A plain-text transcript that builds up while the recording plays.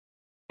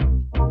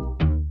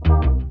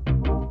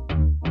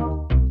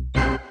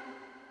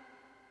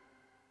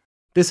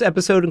This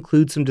episode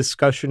includes some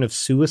discussion of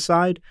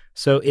suicide,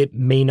 so it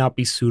may not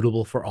be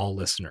suitable for all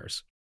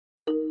listeners.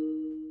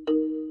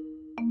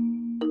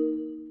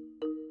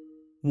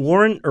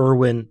 Warren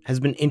Irwin has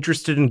been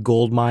interested in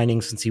gold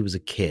mining since he was a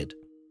kid.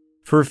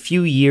 For a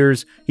few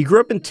years, he grew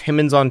up in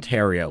Timmins,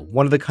 Ontario,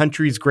 one of the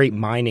country's great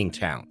mining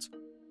towns.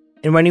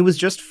 And when he was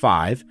just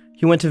 5,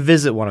 he went to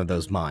visit one of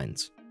those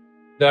mines.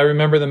 I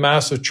remember the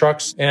massive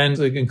trucks and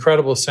the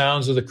incredible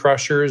sounds of the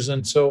crushers,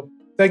 and so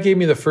that gave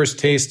me the first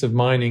taste of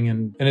mining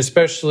and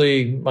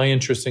especially my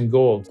interest in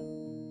gold.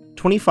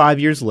 25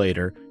 years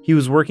later, he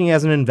was working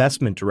as an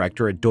investment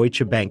director at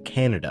Deutsche Bank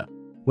Canada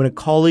when a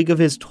colleague of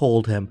his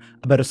told him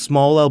about a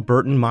small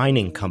Albertan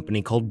mining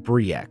company called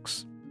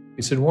Bre-X.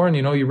 He said, Warren,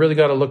 you really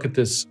got to look at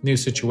this new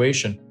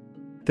situation.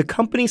 The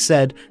company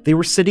said they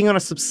were sitting on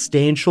a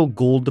substantial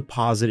gold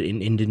deposit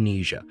in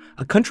Indonesia,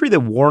 a country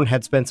that Warren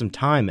had spent some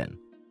time in.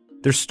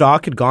 Their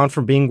stock had gone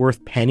from being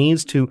worth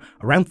pennies to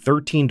around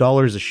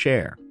 $13 a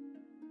share.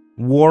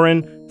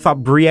 Warren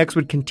thought Bre-X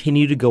would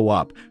continue to go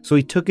up, so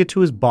he took it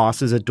to his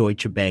bosses at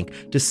Deutsche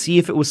Bank to see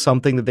if it was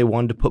something that they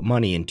wanted to put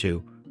money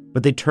into,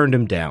 but they turned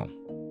him down.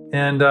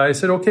 And I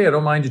said, okay, I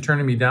don't mind you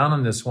turning me down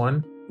on this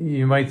one.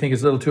 You might think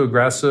it's a little too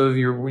aggressive.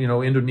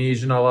 You're,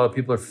 Indonesian, a lot of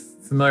people are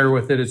familiar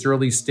with it. It's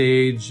early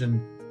stage,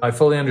 and I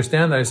fully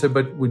understand that. I said,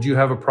 but would you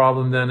have a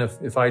problem then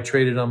if I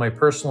traded on my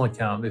personal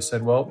account? They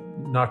said, well,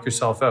 knock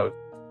yourself out.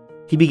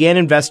 He began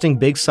investing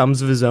big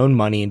sums of his own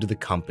money into the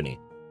company.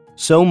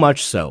 So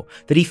much so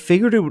that he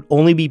figured it would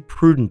only be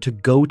prudent to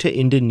go to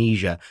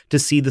Indonesia to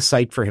see the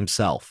site for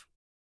himself.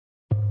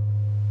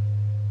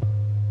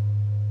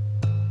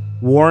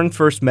 Warren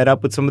first met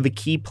up with some of the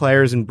key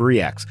players in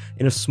Bre-X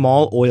in a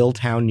small oil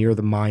town near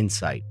the mine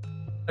site.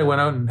 I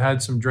went out and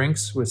had some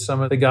drinks with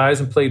some of the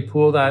guys and played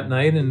pool that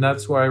night, and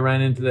that's where I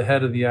ran into the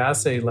head of the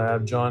assay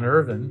lab, John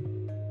Irvin.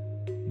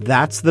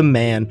 That's the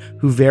man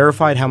who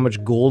verified how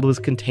much gold was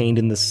contained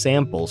in the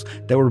samples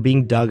that were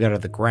being dug out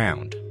of the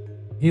ground.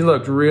 He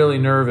looked really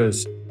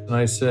nervous, and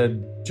I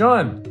said,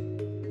 John,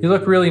 you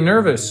look really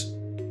nervous.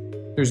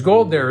 There's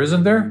gold there,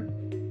 isn't there?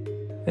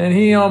 And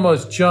he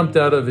almost jumped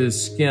out of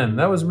his skin.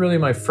 That was really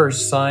my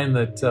first sign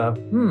that,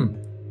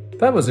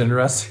 that was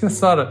interesting.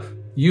 That's not a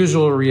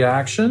usual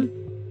reaction.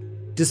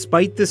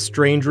 Despite this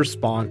strange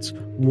response,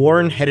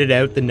 Warren headed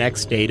out the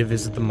next day to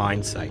visit the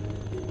mine site.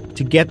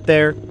 To get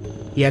there,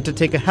 he had to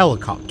take a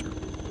helicopter.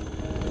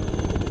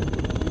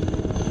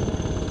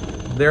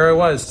 There I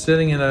was,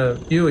 sitting in a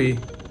Huey,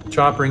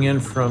 choppering in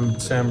from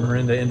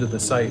Samarinda into the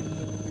site.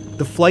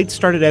 The flight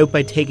started out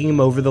by taking him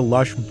over the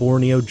lush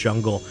Borneo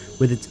jungle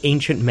with its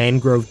ancient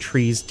mangrove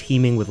trees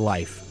teeming with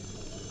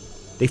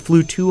life. They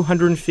flew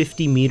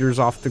 250 meters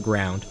off the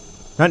ground,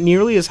 not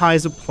nearly as high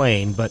as a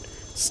plane, but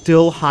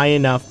still high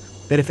enough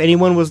that if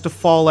anyone was to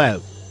fall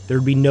out, there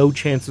would be no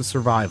chance of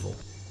survival.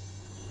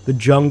 The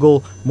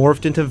jungle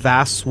morphed into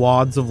vast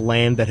swaths of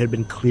land that had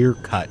been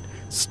clear-cut,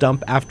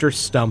 stump after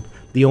stump,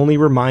 the only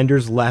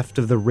reminders left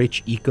of the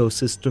rich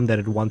ecosystem that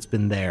had once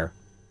been there.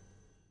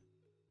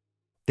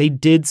 They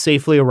did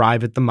safely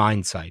arrive at the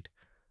mine site,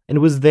 and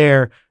it was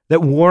there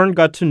that Warren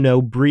got to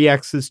know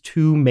Bre-X's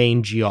 2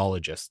 main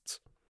geologists.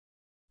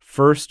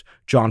 First,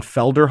 John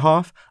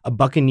Felderhoff, a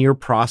buccaneer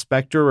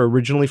prospector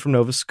originally from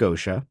Nova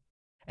Scotia,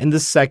 and the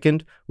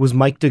second was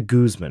Mike de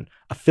Guzman,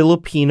 a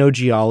Filipino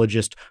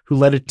geologist who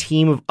led a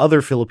team of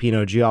other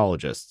Filipino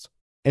geologists.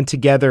 And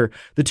together,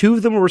 the 2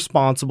 of them were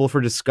responsible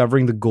for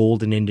discovering the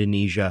gold in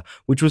Indonesia,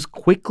 which was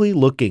quickly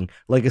looking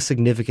like a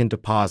significant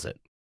deposit.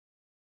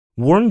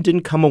 Warren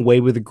didn't come away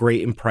with a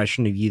great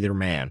impression of either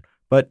man,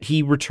 but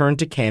he returned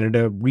to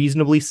Canada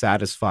reasonably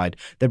satisfied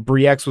that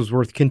Bre-X was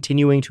worth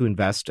continuing to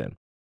invest in.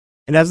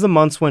 And as the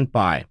months went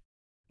by,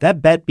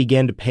 that bet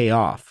began to pay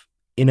off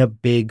in a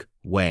big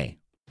way.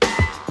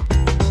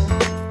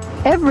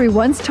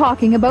 Everyone's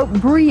talking about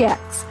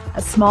Bre-X,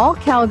 a small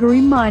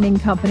Calgary mining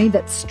company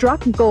that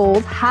struck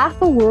gold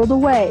half a world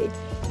away.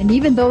 And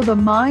even though the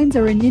mines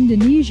are in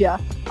Indonesia,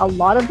 a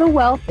lot of the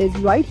wealth is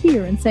right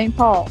here in St.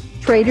 Paul.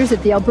 Traders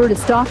at the Alberta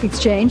Stock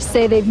Exchange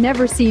say they've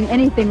never seen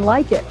anything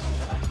like it.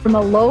 From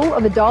a low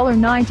of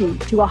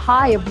 $1.90 to a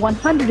high of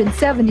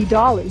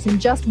 $170 in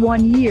just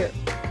 1 year.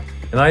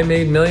 And I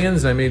made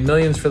millions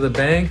for the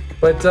bank,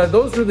 but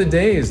those were the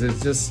days. It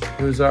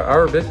was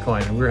our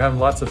Bitcoin, and we were having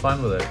lots of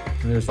fun with it.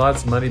 And there's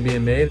lots of money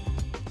being made.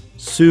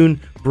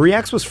 Soon,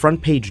 Bre-X was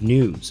front page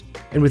news,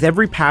 and with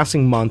every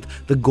passing month,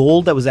 the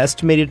gold that was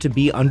estimated to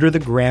be under the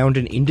ground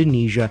in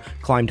Indonesia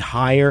climbed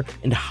higher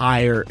and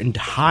higher and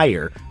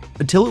higher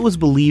until it was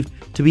believed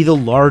to be the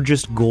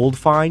largest gold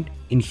find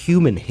in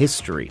human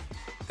history.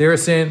 They were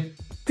saying,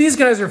 these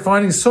guys are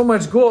finding so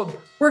much gold,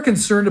 we're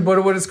concerned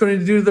about what it's going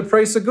to do to the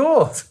price of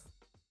gold.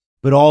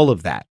 But all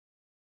of that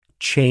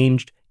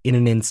changed in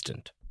an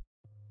instant.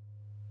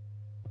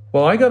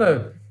 Well, I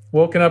got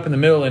woken up in the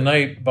middle of the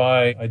night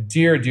by a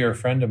dear, dear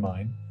friend of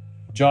mine,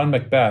 John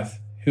Macbeth,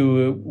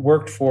 who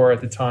worked for,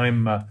 at the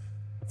time,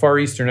 Far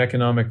Eastern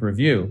Economic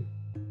Review.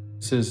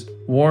 He says,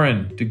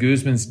 Warren, de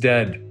Guzman's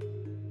dead.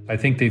 I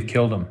think they've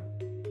killed him.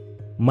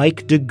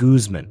 Mike de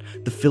Guzman,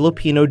 the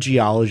Filipino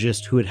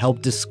geologist who had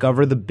helped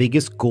discover the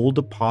biggest gold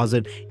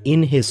deposit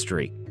in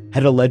history,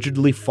 had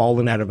allegedly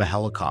fallen out of a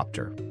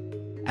helicopter.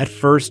 At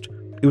first,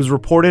 it was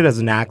reported as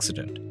an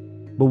accident,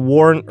 but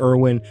Warren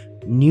Irwin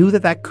knew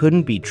that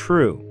couldn't be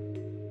true.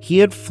 He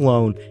had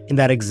flown in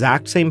that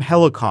exact same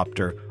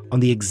helicopter on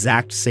the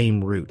exact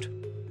same route.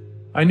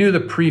 I knew the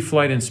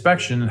pre-flight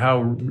inspection and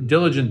how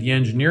diligent the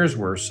engineers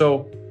were,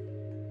 so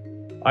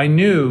I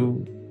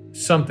knew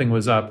something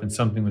was up and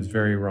something was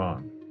very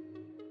wrong.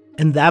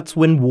 And that's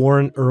when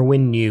Warren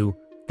Irwin knew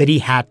that he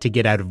had to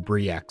get out of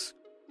Bre-X.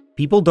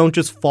 People don't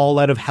just fall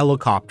out of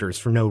helicopters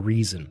for no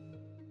reason.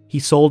 He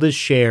sold his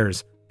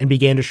shares and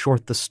began to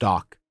short the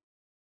stock.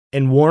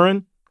 And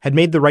Warren had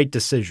made the right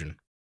decision.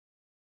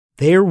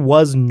 There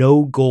was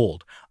no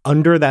gold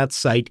under that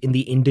site in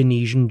the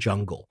Indonesian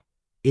jungle.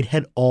 It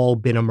had all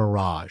been a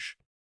mirage.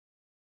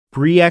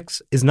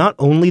 Bre-X is not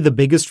only the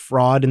biggest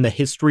fraud in the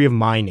history of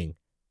mining,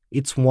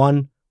 it's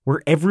one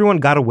where everyone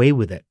got away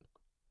with it.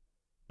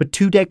 But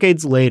 2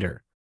 decades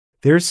later,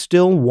 there's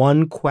still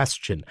one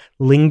question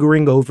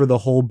lingering over the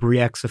whole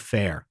Bre-X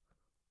affair.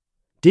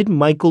 Did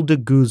Michael de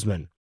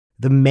Guzman,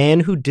 the man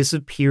who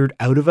disappeared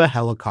out of a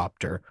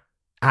helicopter,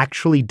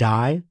 actually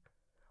die?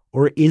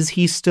 Or is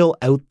he still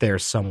out there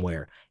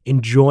somewhere,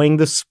 enjoying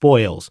the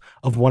spoils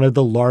of one of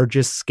the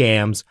largest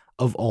scams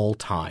of all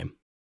time?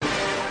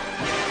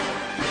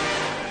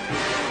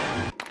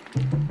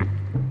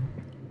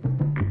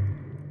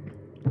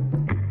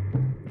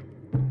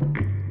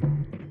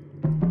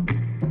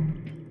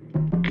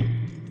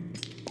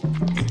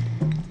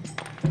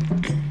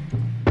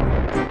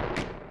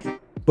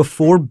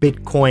 Before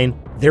Bitcoin,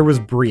 there was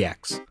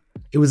Bre-X.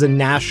 It was a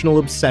national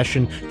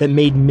obsession that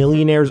made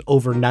millionaires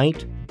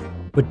overnight,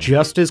 but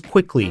just as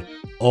quickly,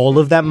 all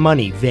of that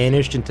money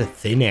vanished into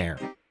thin air.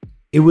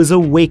 It was a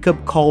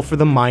wake-up call for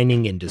the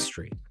mining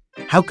industry.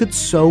 How could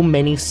so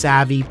many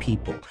savvy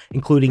people,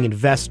 including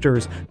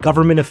investors,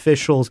 government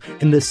officials,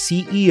 and the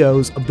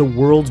CEOs of the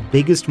world's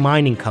biggest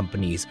mining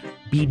companies,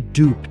 be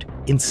duped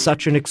in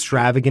such an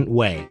extravagant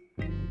way?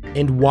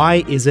 And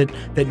why is it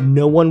that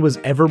no one was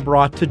ever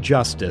brought to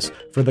justice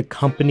for the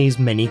company's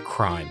many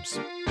crimes?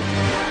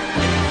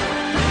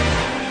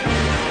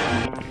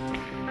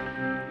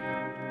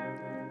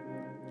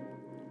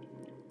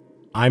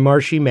 I'm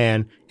Arshy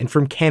Mann, and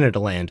from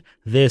Canadaland,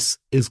 this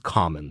is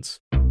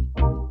Commons.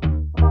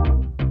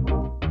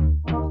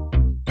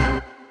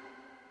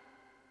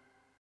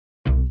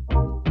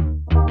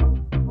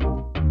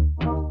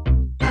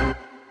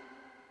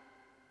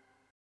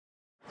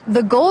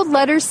 The gold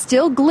letters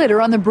still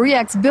glitter on the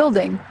Bre-X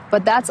building,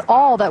 but that's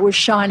all that was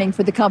shining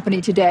for the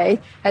company today,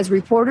 as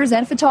reporters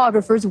and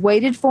photographers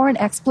waited for an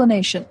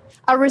explanation.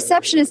 A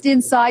receptionist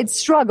inside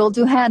struggled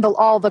to handle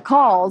all the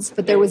calls,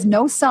 but there was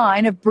no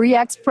sign of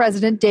Bre-X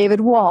president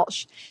David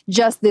Walsh,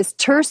 just this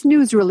terse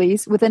news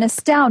release with an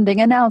astounding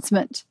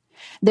announcement.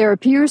 There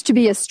appears to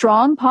be a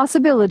strong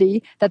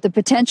possibility that the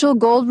potential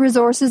gold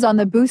resources on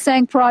the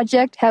Busang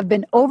project have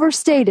been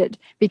overstated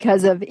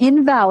because of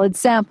invalid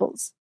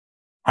samples.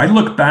 I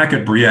look back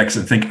at Bre-X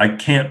and think, I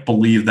can't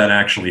believe that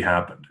actually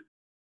happened.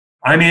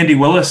 I'm Andy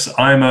Willis.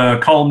 I'm a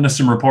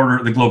columnist and reporter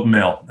at the Globe and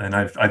Mail, and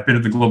I've been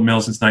at the Globe and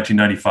Mail since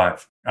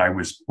 1995. I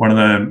was one of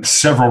the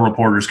several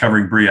reporters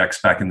covering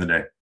Bre-X back in the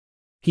day.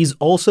 He's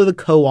also the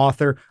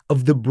co-author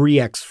of The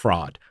Bre-X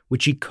Fraud,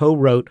 which he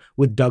co-wrote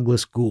with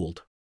Douglas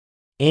Gould.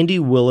 Andy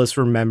Willis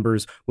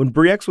remembers when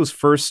Bre-X was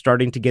first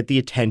starting to get the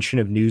attention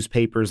of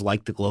newspapers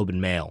like the Globe and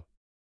Mail.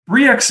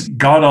 Bre-X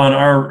got on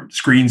our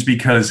screens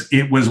because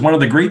it was one of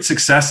the great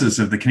successes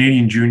of the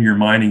Canadian junior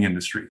mining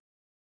industry.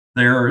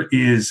 There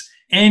is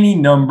any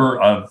number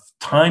of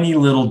tiny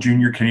little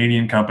junior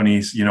Canadian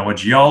companies, a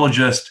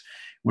geologist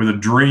with a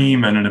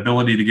dream and an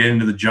ability to get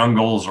into the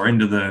jungles or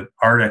into the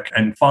Arctic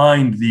and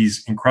find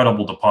these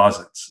incredible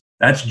deposits.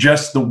 That's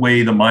just the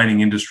way the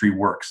mining industry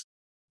works.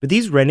 But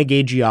these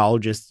renegade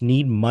geologists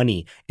need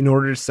money in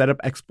order to set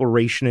up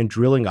exploration and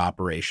drilling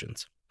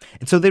operations.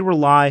 And so they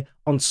rely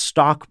on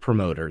stock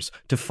promoters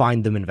to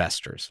find them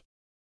investors.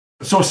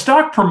 So a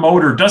stock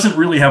promoter doesn't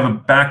really have a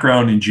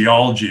background in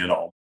geology at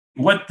all.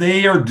 What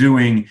they are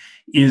doing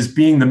is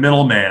being the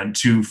middleman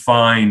to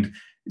find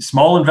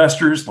small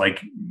investors,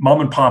 like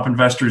mom and pop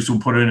investors who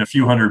put in a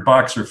few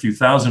 $100 or a few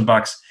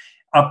 $1,000,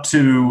 up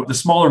to the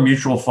smaller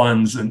mutual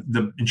funds and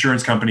the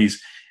insurance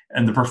companies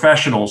and the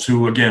professionals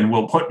who, again,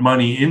 will put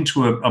money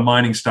into a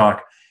mining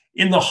stock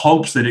in the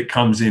hopes that it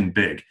comes in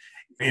big.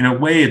 In a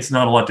way, it's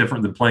not a lot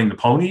different than playing the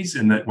ponies,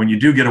 in that when you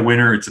do get a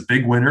winner, it's a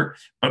big winner,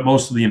 but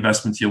most of the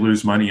investments you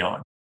lose money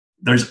on.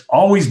 There's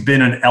always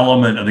been an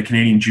element of the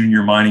Canadian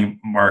junior mining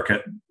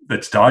market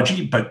that's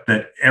dodgy, but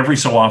that every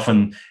so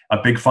often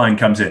a big find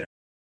comes in.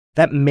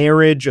 That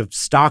marriage of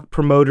stock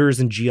promoters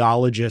and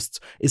geologists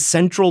is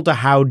central to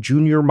how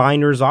junior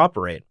miners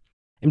operate,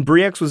 and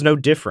Bre-X was no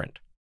different.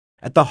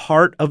 At the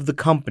heart of the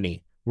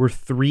company were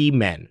 3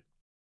 men.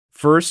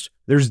 First,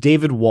 there's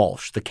David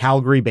Walsh, the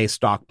Calgary-based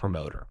stock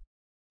promoter.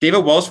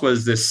 David Walsh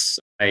was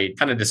I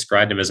kind of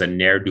described him as a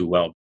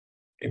ne'er-do-well.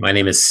 My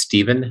name is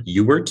Stephen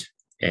Ewert,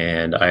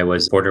 And I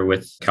was reporter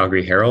with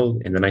Calgary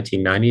Herald in the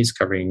 1990s,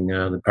 covering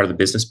the part of the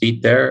business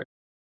beat there.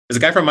 There's a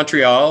guy from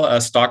Montreal,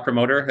 a stock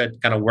promoter,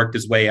 had kind of worked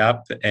his way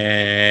up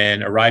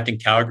and arrived in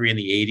Calgary in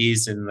the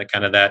 80s in the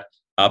kind of that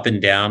up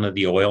and down of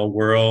the oil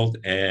world,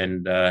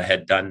 and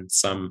had done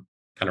some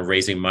kind of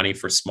raising money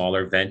for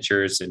smaller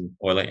ventures in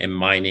oil and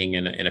mining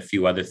and a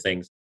few other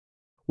things.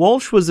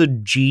 Walsh was a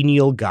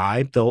genial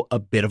guy, though a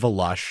bit of a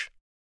lush.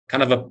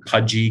 Kind of a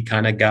pudgy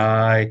kind of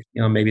guy.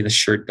 Maybe the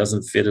shirt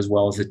doesn't fit as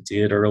well as it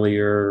did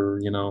earlier,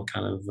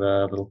 kind of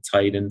a little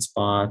tight in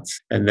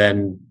spots. And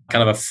then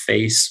kind of a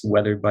face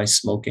weathered by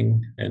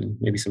smoking and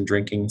maybe some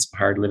drinking, some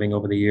hard living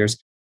over the years.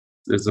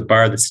 There's a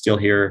bar that's still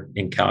here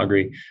in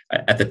Calgary.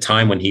 At the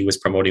time when he was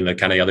promoting the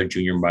kind of other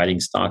junior mining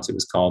stocks, it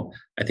was called,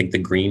 I think, the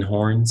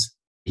Greenhorns.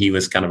 He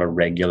was kind of a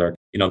regular.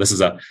 This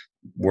is a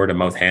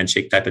word-of-mouth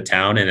handshake type of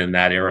town, and in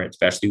that era, it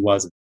especially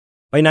was.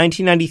 By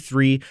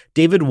 1993,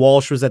 David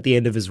Walsh was at the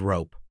end of his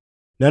rope.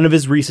 None of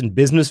his recent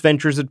business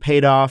ventures had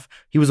paid off.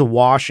 He was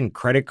awash in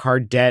credit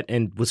card debt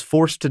and was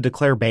forced to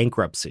declare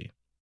bankruptcy.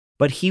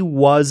 But he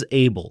was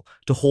able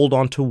to hold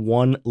on to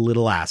one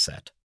little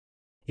asset.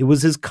 It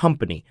was his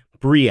company,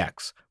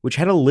 Bre-X, which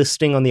had a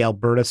listing on the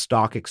Alberta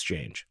Stock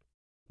Exchange.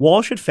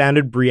 Walsh had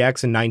founded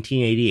Bre-X in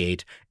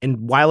 1988,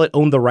 and while it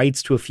owned the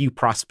rights to a few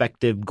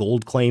prospective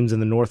gold claims in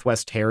the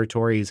Northwest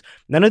Territories,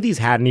 none of these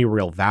had any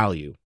real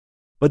value.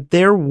 But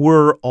there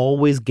were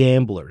always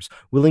gamblers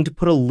willing to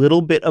put a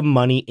little bit of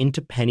money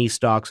into penny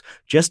stocks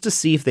just to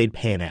see if they'd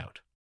pan out.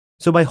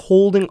 So by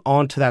holding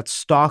on to that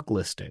stock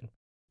listing,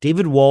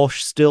 David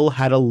Walsh still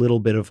had a little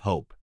bit of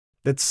hope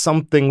that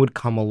something would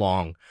come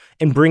along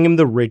and bring him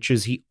the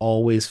riches he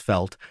always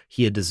felt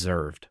he had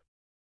deserved.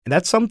 And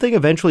that something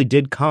eventually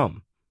did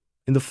come,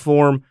 in the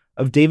form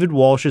of David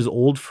Walsh's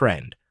old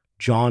friend,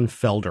 John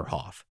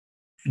Felderhoff.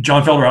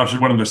 John Felderhoff is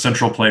one of the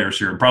central players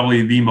here, and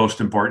probably the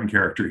most important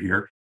character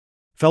here.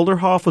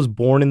 Felderhoff was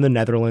born in the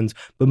Netherlands,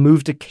 but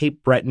moved to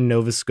Cape Breton,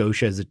 Nova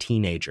Scotia as a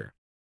teenager.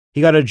 He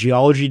got a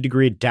geology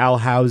degree at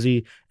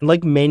Dalhousie, and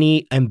like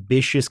many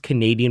ambitious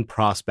Canadian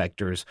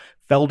prospectors,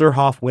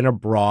 Felderhoff went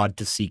abroad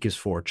to seek his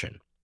fortune.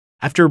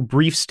 After a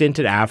brief stint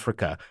in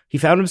Africa, he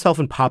found himself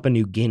in Papua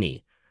New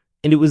Guinea,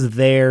 and it was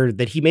there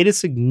that he made a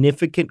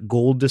significant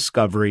gold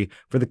discovery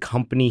for the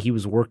company he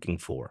was working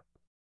for.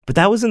 But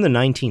that was in the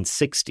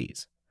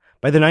 1960s.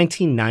 By the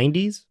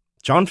 1990s,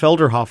 John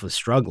Felderhoff was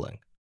struggling.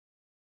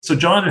 So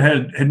John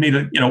had made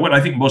what I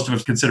think most of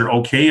us consider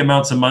okay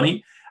amounts of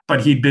money,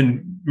 but he'd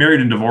been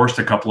married and divorced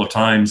a couple of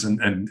times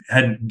and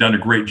hadn't done a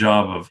great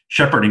job of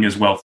shepherding his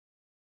wealth.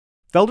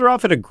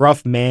 Felderhoff had a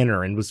gruff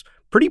manner and was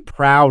pretty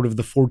proud of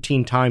the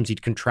 14 times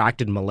he'd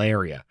contracted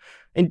malaria.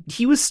 And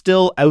he was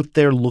still out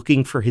there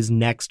looking for his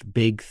next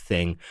big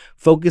thing,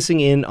 focusing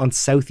in on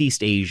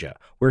Southeast Asia,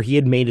 where he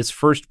had made his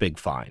first big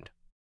find.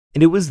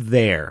 And it was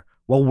there,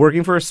 while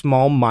working for a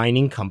small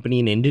mining company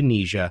in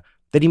Indonesia,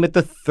 that he met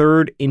the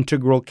third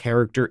integral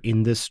character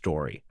in this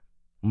story,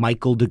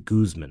 Michael de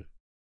Guzman.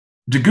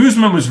 De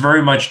Guzman was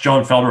very much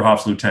John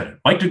Felderhoff's lieutenant.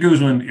 Mike de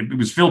Guzman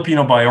was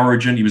Filipino by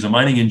origin. He was a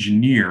mining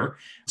engineer.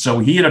 So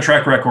he had a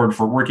track record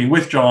for working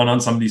with John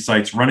on some of these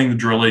sites, running the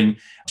drilling,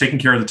 taking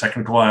care of the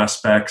technical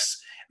aspects.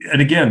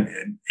 And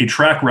again, a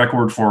track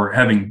record for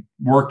having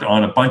worked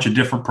on a bunch of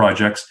different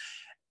projects,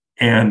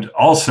 and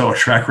also a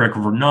track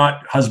record for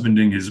not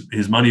husbanding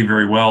his money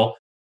very well.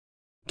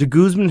 De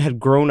Guzman had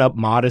grown up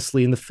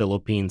modestly in the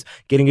Philippines,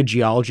 getting a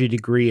geology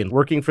degree and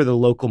working for the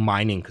local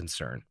mining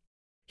concern.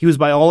 He was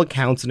by all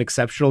accounts an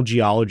exceptional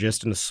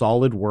geologist and a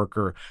solid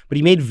worker, but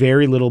he made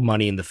very little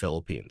money in the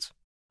Philippines.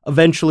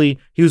 Eventually,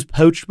 he was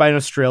poached by an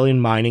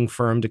Australian mining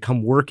firm to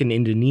come work in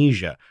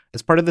Indonesia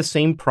as part of the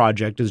same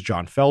project as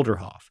John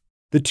Felderhoff.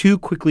 The two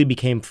quickly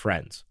became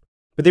friends,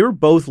 but they were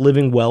both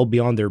living well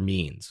beyond their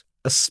means,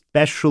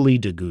 especially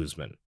de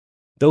Guzman.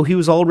 Though he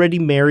was already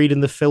married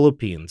in the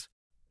Philippines,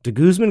 de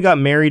Guzman got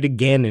married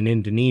again in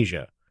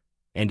Indonesia,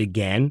 and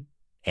again,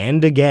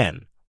 and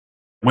again.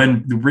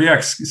 When the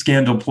Bre-X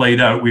scandal played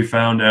out, we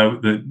found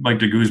out that Mike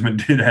de Guzman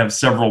did have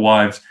several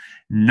wives,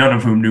 none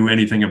of whom knew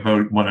anything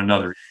about one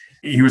another.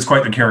 He was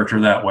quite the character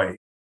that way.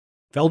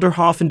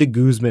 Felderhoff and de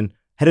Guzman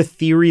had a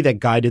theory that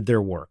guided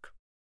their work,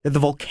 that the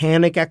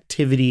volcanic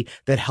activity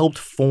that helped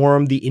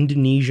form the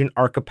Indonesian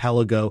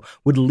archipelago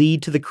would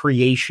lead to the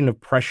creation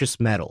of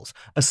precious metals,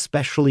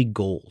 especially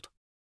gold.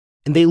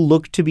 And they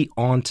looked to be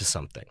onto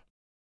something.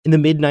 In the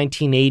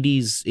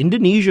mid-1980s,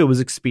 Indonesia was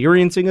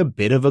experiencing a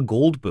bit of a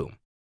gold boom.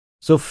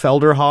 So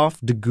Felderhoff,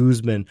 de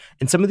Guzman,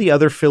 and some of the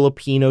other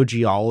Filipino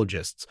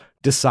geologists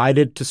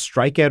decided to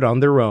strike out on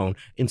their own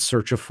in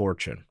search of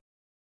fortune.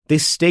 They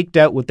staked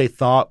out what they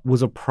thought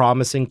was a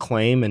promising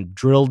claim and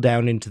drilled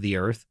down into the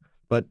earth,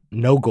 but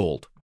no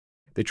gold.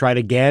 They tried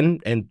again,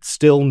 and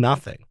still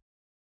nothing.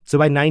 So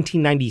by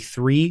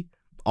 1993,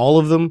 all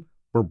of them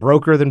were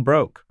broker than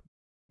broke.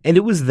 And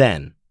it was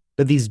then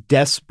that these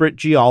desperate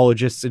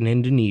geologists in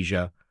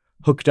Indonesia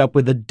hooked up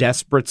with a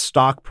desperate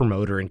stock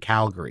promoter in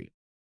Calgary.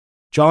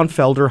 John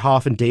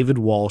Felderhoff and David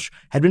Walsh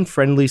had been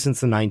friendly since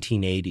the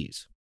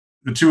 1980s.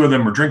 The two of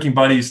them were drinking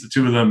buddies. The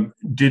two of them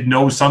did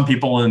know some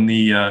people in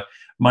the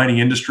mining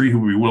industry who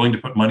would be willing to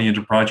put money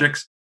into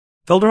projects.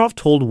 Felderhoff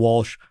told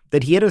Walsh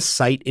that he had a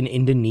site in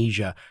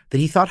Indonesia that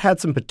he thought had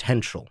some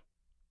potential.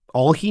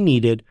 All he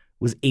needed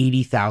was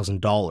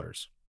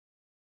 $80,000.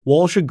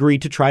 Walsh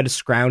agreed to try to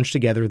scrounge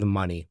together the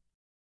money.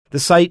 The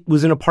site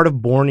was in a part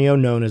of Borneo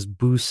known as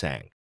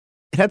Busang.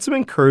 It had some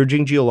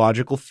encouraging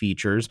geological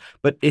features,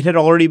 but it had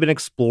already been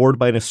explored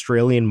by an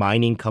Australian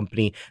mining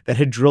company that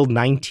had drilled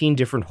 19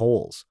 different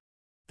holes.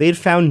 They had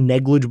found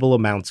negligible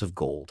amounts of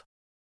gold.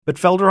 But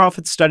Felderhoff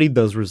had studied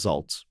those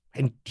results,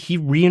 and he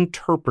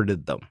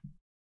reinterpreted them.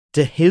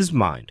 To his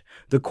mind,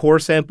 the core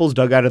samples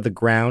dug out of the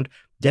ground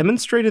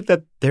demonstrated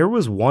that there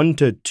was 1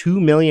 to 2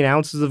 million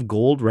ounces of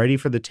gold ready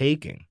for the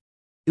taking.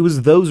 It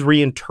was those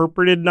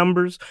reinterpreted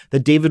numbers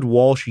that David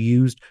Walsh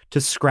used to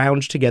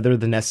scrounge together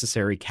the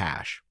necessary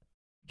cash.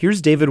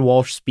 Here's David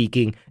Walsh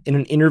speaking in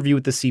an interview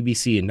with the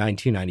CBC in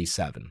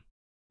 1997.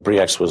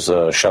 Bre-X was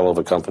a shell of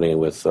a company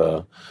with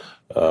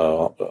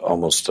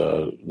almost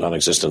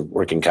non-existent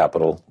working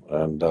capital,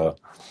 and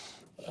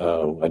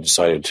I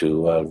decided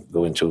to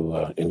go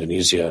into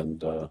Indonesia,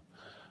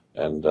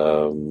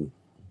 and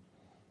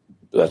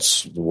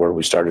that's where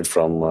we started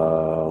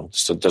from.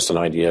 Just an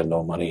idea,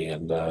 no money,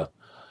 and a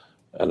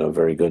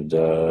very good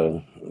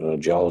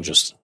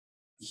geologist.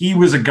 He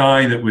was a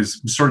guy that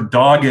was sort of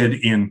dogged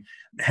in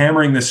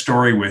hammering this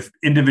story with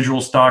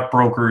individual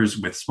stockbrokers,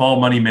 with small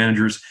money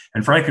managers,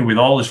 and frankly, with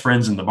all his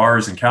friends in the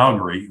bars in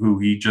Calgary, who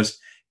he just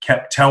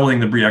kept telling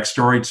the Bre-X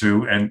story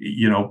to, and,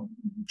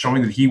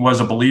 showing that he was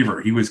a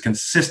believer. He was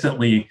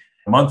consistently,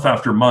 month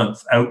after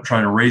month, out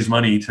trying to raise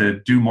money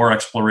to do more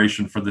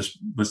exploration for this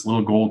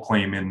little gold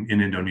claim in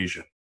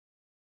Indonesia.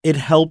 It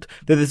helped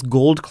that this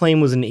gold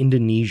claim was in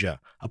Indonesia,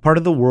 a part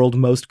of the world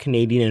most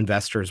Canadian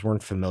investors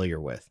weren't familiar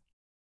with.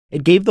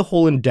 It gave the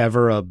whole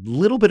endeavor a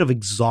little bit of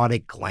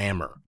exotic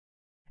glamour.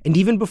 And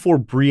even before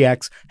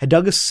Bre-X had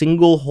dug a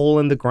single hole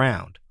in the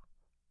ground,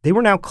 they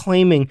were now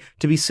claiming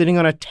to be sitting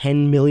on a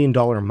 $10 million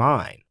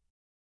mine.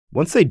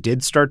 Once they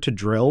did start to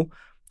drill,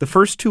 the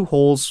first 2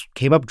 holes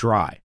came up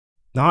dry,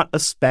 not a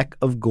speck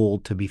of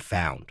gold to be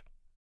found.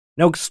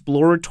 Now,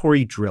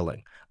 exploratory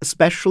drilling,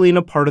 especially in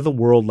a part of the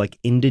world like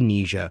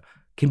Indonesia,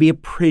 can be a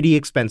pretty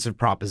expensive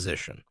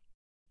proposition.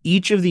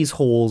 Each of these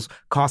holes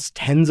cost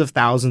tens of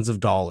thousands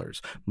of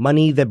dollars,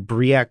 money that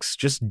Bre-X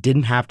just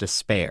didn't have to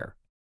spare.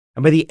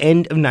 And by the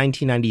end of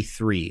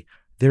 1993,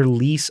 their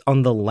lease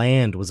on the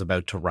land was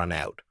about to run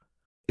out.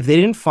 If they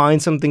didn't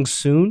find something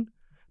soon,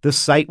 the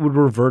site would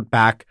revert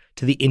back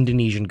to the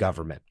Indonesian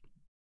government.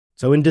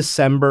 So in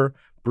December,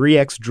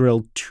 Bre-X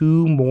drilled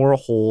 2 more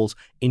holes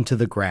into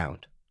the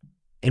ground.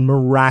 And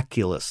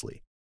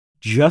miraculously,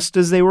 just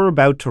as they were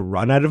about to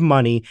run out of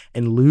money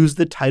and lose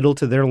the title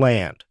to their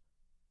land,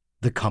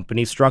 the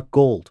company struck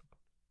gold.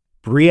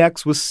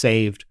 Bre-X was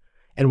saved,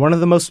 and one of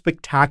the most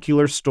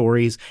spectacular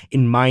stories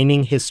in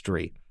mining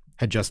history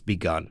had just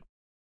begun.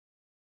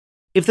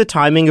 If the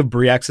timing of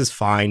Bre-X's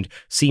find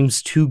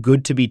seems too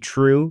good to be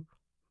true,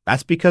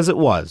 that's because it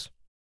was.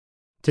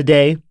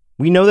 Today,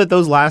 we know that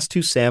those last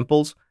 2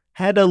 samples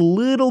had a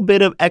little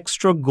bit of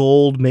extra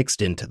gold mixed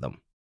into them.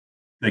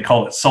 They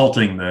call it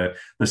salting the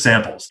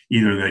samples.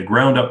 Either they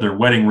ground up their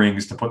wedding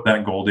rings to put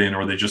that gold in,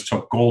 or they just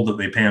took gold that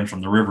they panned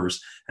from the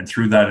rivers and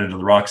threw that into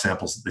the rock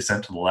samples that they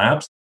sent to the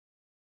labs.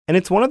 And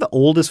it's one of the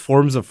oldest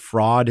forms of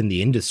fraud in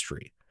the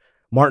industry.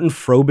 Martin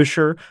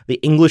Frobisher, the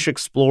English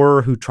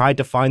explorer who tried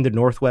to find the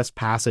Northwest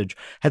Passage,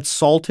 had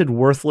salted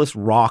worthless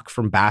rock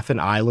from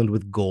Baffin Island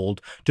with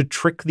gold to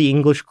trick the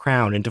English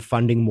crown into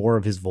funding more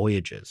of his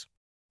voyages.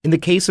 In the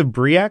case of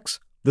Bre-X,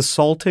 the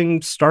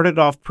salting started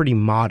off pretty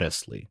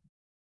modestly.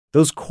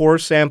 Those core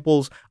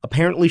samples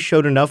apparently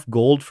showed enough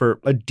gold for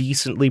a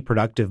decently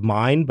productive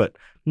mine, but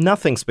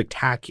nothing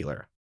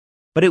spectacular.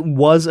 But it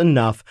was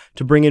enough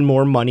to bring in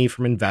more money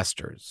from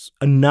investors,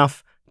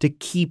 enough to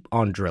keep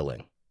on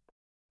drilling.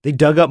 They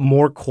dug up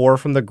more core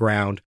from the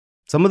ground.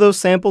 Some of those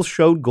samples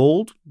showed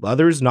gold,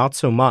 others not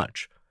so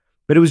much.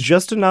 But it was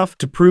just enough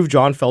to prove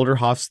John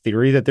Felderhoff's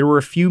theory that there were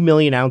a few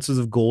million ounces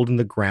of gold in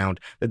the ground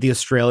that the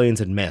Australians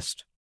had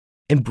missed.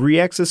 And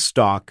Bre-X's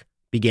stock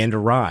began to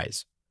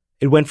rise.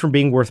 It went from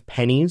being worth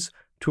pennies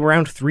to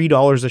around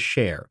 $3 a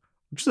share,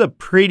 which is a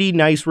pretty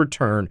nice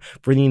return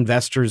for the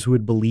investors who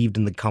had believed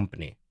in the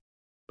company.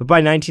 But by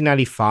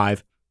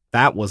 1995,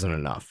 that wasn't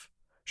enough.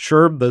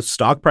 Sure, the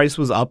stock price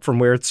was up from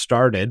where it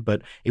started,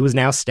 but it was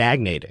now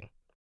stagnating.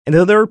 And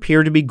though there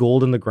appeared to be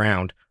gold in the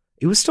ground,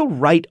 it was still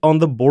right on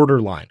the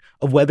borderline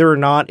of whether or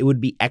not it would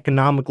be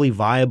economically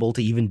viable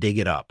to even dig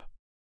it up.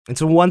 And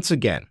so once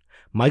again,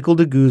 Michael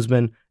de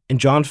Guzman and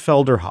John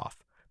Felderhoff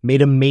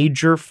made a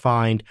major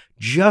find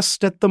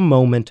just at the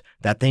moment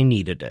that they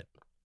needed it.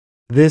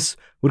 This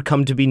would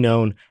come to be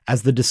known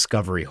as the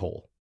Discovery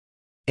Hole.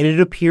 And it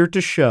appeared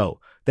to show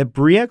that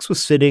Bre-X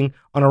was sitting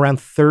on around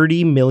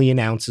 30 million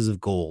ounces of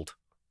gold.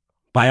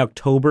 By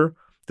October,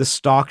 the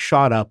stock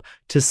shot up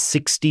to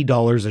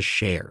 $60 a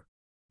share,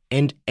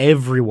 and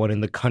everyone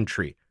in the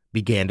country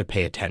began to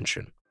pay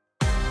attention.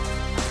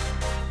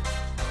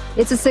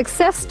 It's a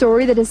success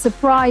story that has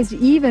surprised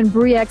even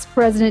Bre-X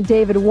president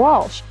David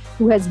Walsh.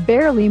 who has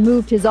barely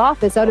moved his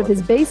office out of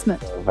his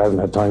basement. I haven't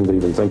had time to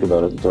even think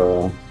about it.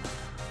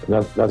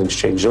 Nothing's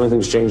changed. The only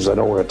thing's changed is I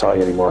don't wear a tie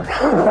anymore.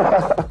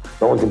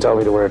 No one can tell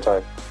me to wear a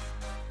tie.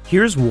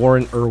 Here's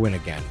Warren Irwin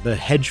again, the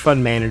hedge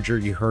fund manager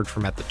you heard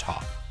from at the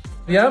top.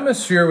 The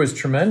atmosphere was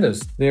tremendous.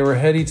 They were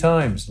heady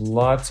times,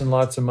 lots and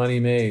lots of money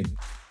made.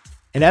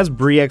 And as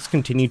Bre-X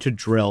continued to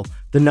drill,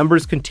 the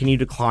numbers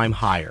continued to climb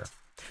higher.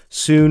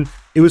 Soon,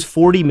 it was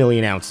 40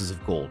 million ounces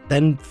of gold,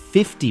 then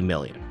 50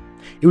 million.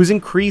 It was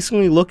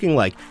increasingly looking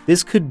like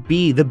this could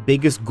be the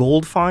biggest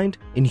gold find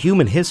in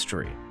human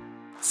history.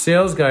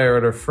 Sales guy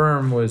at our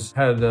firm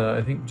had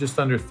I think just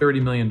under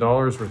 $30 million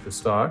worth of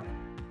stock.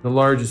 The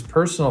largest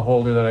personal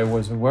holder that I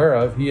was aware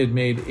of, he had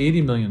made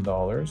 $80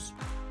 million.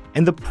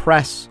 And the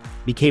press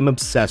became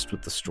obsessed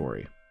with the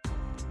story.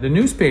 The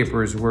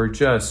newspapers were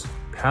just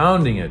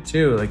pounding it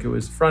too. Like, it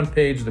was front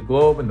page of the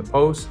Globe and the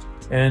Post,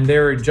 and they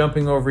were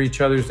jumping over each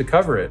other's to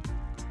cover it.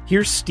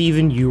 Here's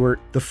Stephen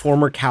Ewart, the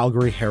former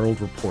Calgary Herald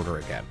reporter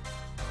again.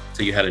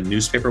 So you had a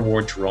newspaper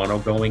war in Toronto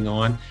going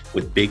on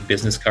with big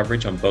business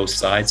coverage on both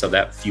sides. So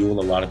that fueled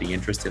a lot of the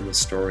interest in the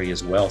story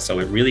as well. So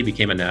it really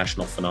became a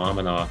national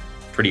phenomenon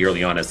pretty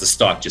early on as the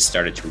stock just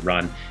started to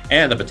run,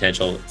 and the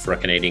potential for a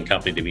Canadian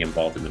company to be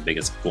involved in the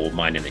biggest gold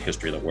mine in the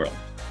history of the world.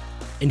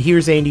 And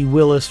here's Andy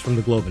Willis from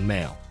the Globe and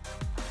Mail.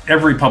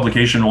 Every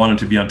publication wanted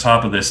to be on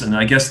top of this. And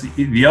I guess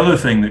the other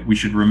thing that we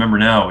should remember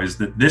now is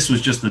that this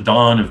was just the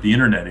dawn of the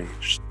internet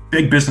age.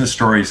 Big business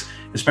stories,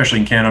 especially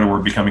in Canada, were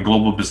becoming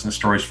global business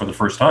stories for the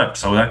first time.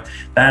 So that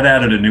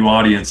added a new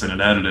audience, and it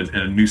added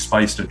a new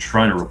spice to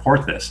trying to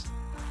report this.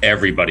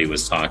 Everybody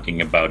was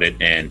talking about it,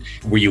 and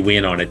were you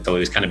in on it, though?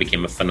 It kind of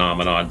became a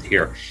phenomenon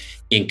here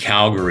in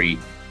Calgary.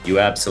 You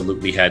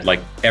absolutely had, like,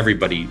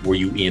 everybody, were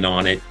you in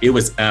on it? It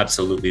was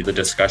absolutely the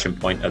discussion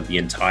point of the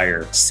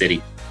entire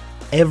city.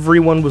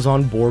 Everyone was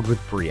on board with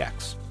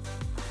Bre-X.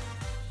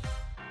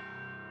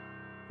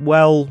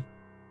 Well,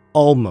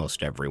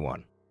 almost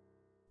everyone.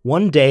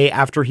 One day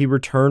after he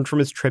returned from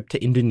his trip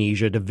to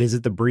Indonesia to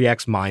visit the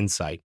Bre-X mine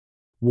site,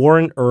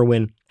 Warren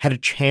Irwin had a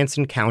chance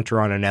encounter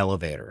on an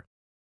elevator.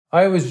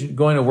 I was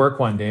going to work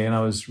one day, and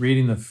I was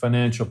reading the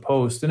Financial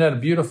Post, and it had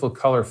a beautiful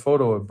color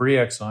photo of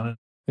Bre-X on it.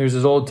 There's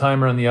this old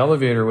timer on the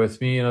elevator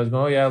with me, and I was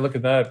going, oh yeah, look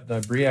at that,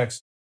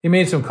 Bre-X. He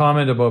made some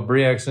comment about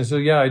Bre-X, and I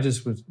said, yeah,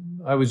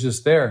 I was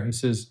just there. He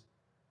says,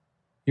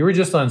 you were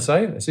just on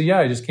site? I said, yeah,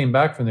 I just came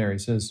back from there. He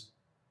says,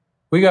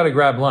 we got to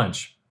grab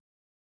lunch.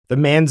 The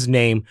man's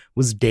name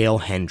was Dale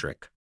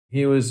Hendrick.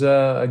 He was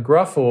a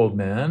gruff old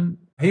man.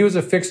 He was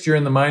a fixture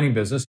in the mining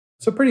business.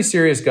 So a pretty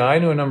serious guy. I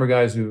knew a number of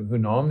guys who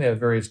know him. They have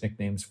various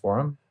nicknames for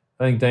him.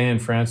 I think Diane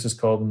Francis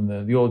called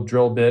him the old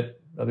drill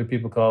bit. Other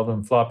people called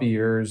him floppy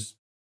ears.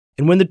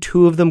 And when the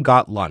two of them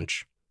got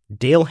lunch,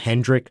 Dale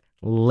Hendrick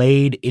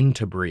laid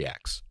into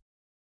Bre-X.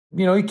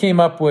 You know, he came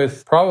up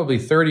with probably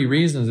 30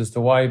 reasons as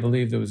to why he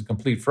believed it was a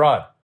complete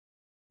fraud.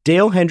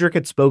 Dale Hendrick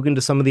had spoken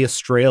to some of the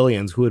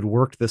Australians who had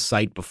worked the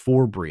site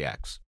before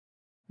Bre-X.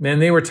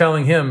 And they were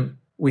telling him,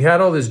 we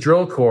had all this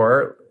drill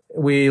core.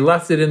 We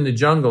left it in the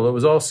jungle. It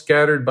was all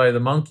scattered by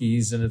the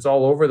monkeys, and it's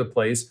all over the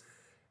place.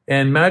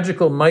 And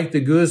magical Mike de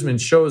Guzman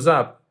shows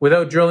up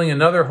without drilling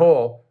another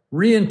hole,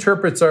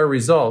 reinterprets our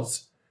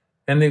results,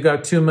 and they've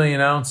got 2 million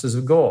ounces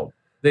of gold.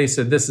 They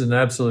said, this is an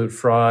absolute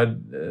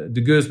fraud.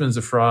 De Guzman's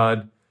a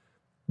fraud.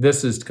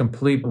 This is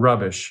complete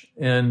rubbish.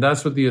 And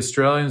that's what the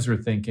Australians were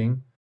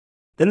thinking.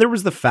 Then there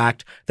was the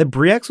fact that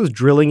Bre-X was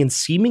drilling in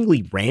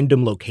seemingly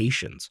random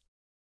locations.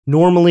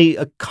 Normally,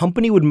 a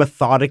company would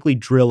methodically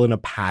drill in a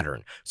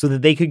pattern so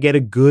that they could get a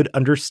good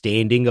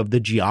understanding of the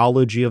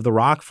geology of the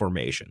rock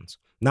formations,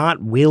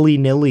 not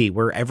willy-nilly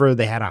wherever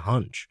they had a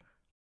hunch.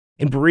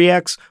 And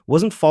Bre-X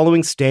wasn't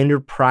following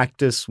standard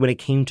practice when it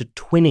came to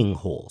twinning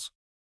holes.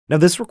 Now,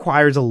 this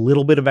requires a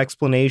little bit of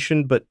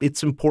explanation, but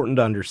it's important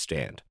to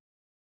understand.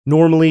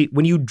 Normally,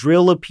 when you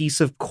drill a piece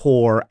of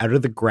core out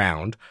of the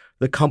ground,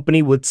 the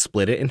company would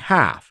split it in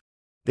half.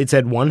 They'd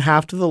send one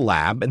half to the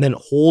lab and then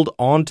hold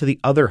on to the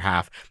other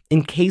half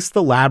in case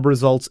the lab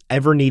results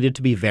ever needed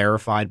to be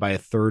verified by a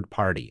third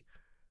party.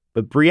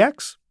 But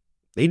Bre-X,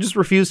 they just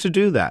refused to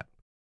do that.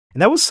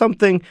 And that was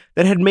something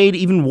that had made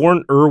even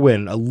Warren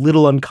Irwin a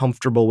little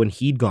uncomfortable when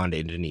he'd gone to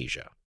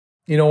Indonesia.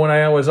 You know, when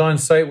I was on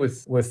site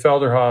with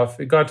Felderhoff,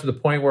 it got to the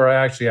point where I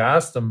actually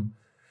asked him,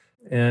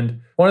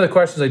 and one of the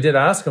questions I did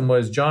ask him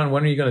was, John,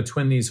 when are you going to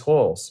twin these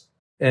holes?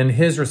 And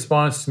his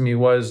response to me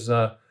was,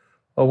 oh,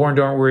 Warren,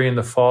 don't worry, in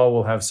the fall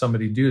we'll have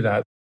somebody do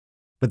that.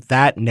 But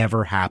that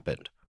never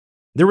happened.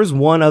 There was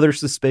one other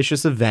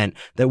suspicious event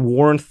that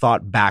Warren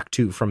thought back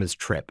to from his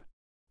trip.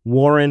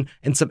 Warren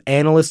and some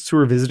analysts who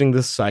were visiting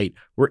the site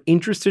were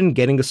interested in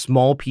getting a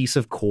small piece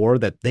of core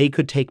that they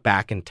could take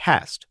back and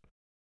test.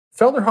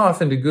 Felderhoff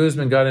and de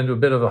Guzman got into a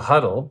bit of a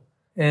huddle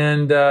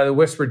and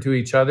whispered to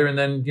each other. And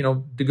then, you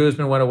know, de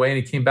Guzman went away and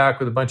he came back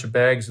with a bunch of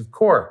bags of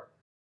core.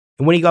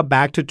 And when he got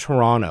back to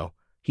Toronto,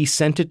 he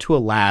sent it to a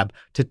lab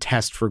to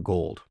test for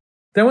gold.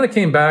 Then when it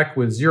came back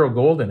with 0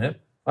 gold in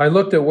it, I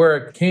looked at where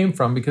it came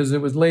from because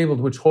it was labeled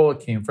which hole it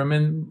came from.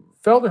 And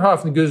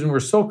Felderhoff and de Guzman were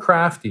so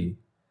crafty,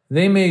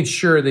 they made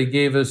sure they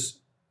gave us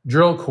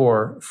drill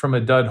core from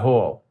a dud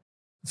hole.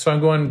 So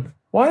I'm going,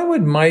 why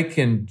would Mike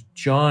and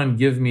John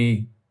give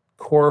me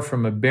core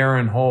from a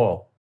barren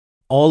hole?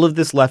 All of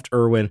this left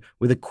Irwin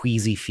with a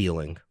queasy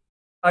feeling.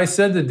 I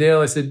said to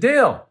Dale,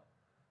 Dale,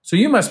 so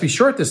you must be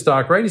short this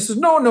stock, right? He says,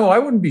 no, I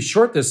wouldn't be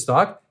short this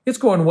stock. It's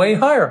going way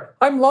higher.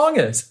 I'm long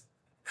it.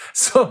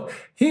 So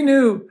he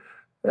knew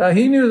the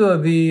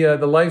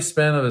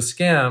lifespan of a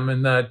scam,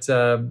 and that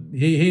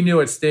he knew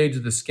what stage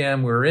of the scam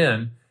we were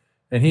in,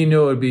 and he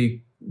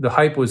knew the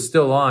hype was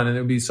still on, and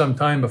it would be some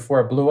time before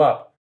it blew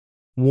up.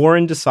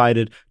 Warren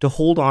decided to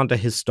hold on to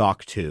his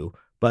stock too,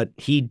 but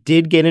he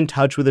did get in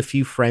touch with a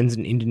few friends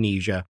in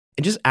Indonesia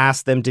and just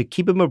asked them to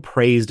keep him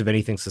appraised of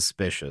anything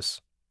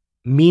suspicious.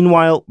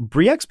 Meanwhile,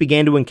 Bre-X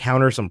began to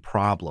encounter some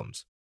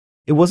problems.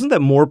 It wasn't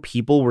that more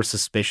people were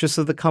suspicious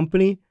of the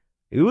company.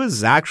 It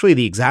was actually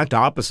the exact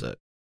opposite.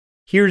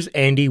 Here's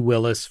Andy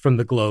Willis from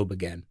The Globe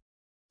again.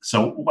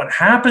 So what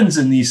happens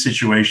in these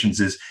situations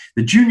is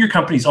the junior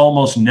companies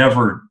almost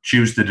never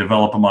choose to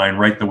develop a mine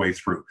right the way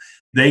through.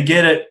 They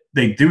get it,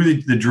 they do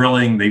the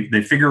drilling,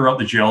 they figure out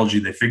the geology,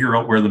 they figure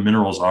out where the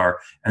minerals are,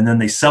 and then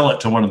they sell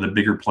it to one of the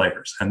bigger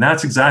players. And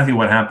that's exactly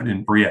what happened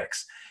in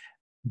Bre-X.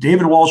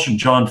 David Walsh and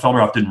John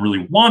Felderoff didn't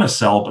really want to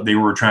sell, but they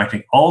were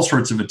attracting all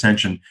sorts of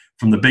attention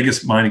from the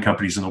biggest mining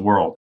companies in the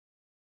world.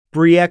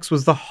 Bre-X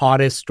was the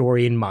hottest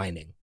story in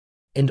mining,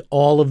 and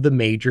all of the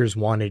majors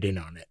wanted in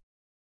on it.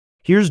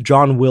 Here's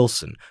John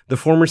Wilson, the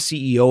former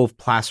CEO of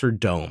Placer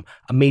Dome,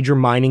 a major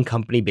mining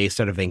company based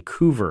out of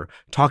Vancouver,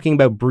 talking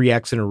about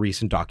Bre-X in a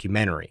recent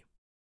documentary.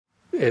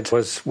 It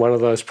was one of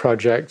those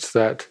projects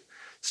that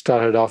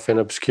started off in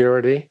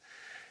obscurity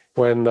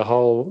when the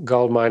whole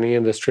gold mining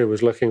industry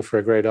was looking for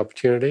a great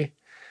opportunity,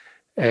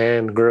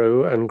 and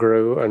grew and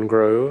grew and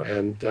grew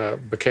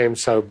and became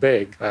so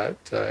big that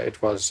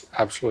it was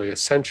absolutely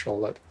essential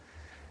that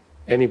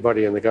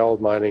anybody in the gold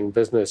mining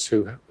business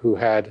who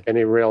had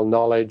any real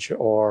knowledge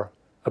or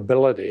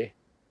ability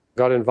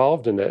got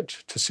involved in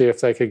it to see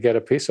if they could get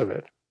a piece of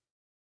it.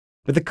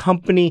 But the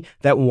company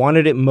that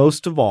wanted it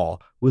most of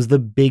all was the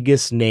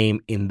biggest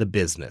name in the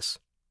business,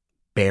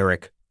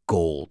 Barrick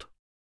Gold.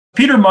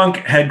 Peter Munk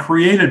had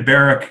created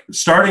Barrick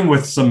starting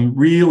with some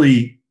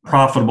really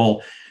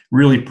profitable,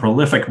 really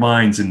prolific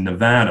mines in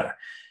Nevada.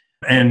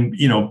 And,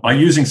 by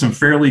using some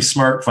fairly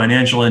smart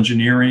financial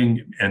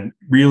engineering and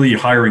really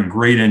hiring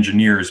great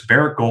engineers,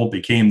 Barrick Gold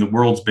became the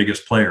world's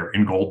biggest player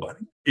in gold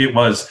mining.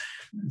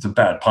 It's a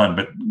bad pun,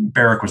 but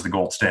Barrick was the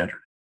gold standard.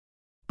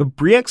 But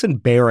Bre-X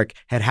and Barrick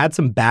had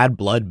some bad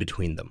blood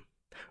between them.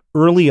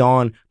 Early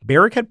on,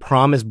 Barrick had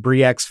promised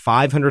Bre-X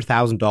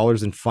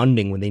 $500,000 in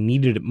funding when they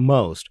needed it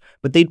most,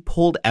 but they'd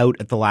pulled out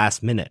at the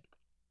last minute.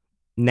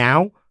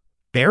 Now,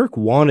 Barrick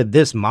wanted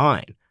this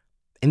mine,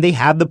 and they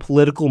had the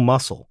political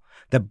muscle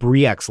that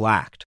Bre-X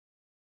lacked.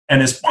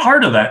 And as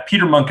part of that,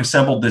 Peter Munk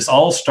assembled this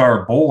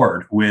all-star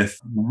board with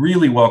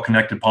really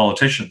well-connected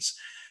politicians.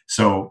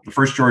 So the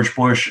first George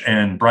Bush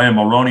and Brian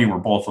Mulroney were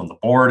both on the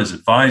board as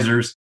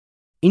advisors.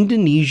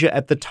 Indonesia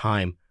at the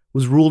time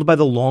was ruled by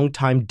the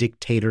longtime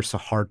dictator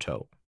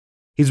Suharto.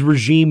 His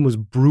regime was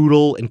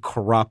brutal and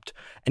corrupt,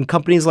 and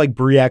companies like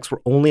Bre-X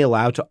were only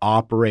allowed to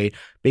operate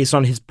based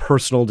on his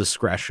personal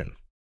discretion.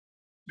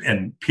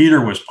 And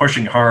Peter was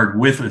pushing hard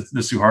with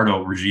the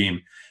Suharto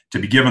regime to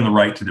be given the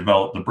right to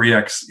develop the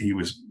Bre-X. He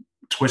was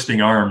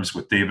twisting arms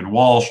with David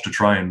Walsh to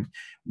try and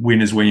win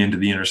his way into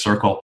the inner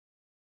circle.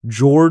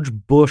 George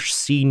Bush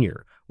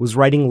Sr. was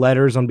writing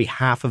letters on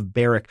behalf of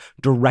Barrick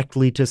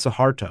directly to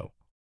Suharto.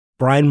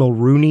 Brian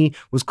Mulroney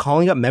was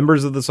calling up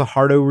members of the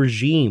Suharto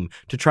regime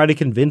to try to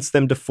convince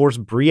them to force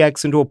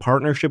Bre-X into a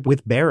partnership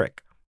with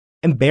Barrick.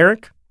 And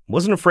Barrick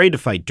wasn't afraid to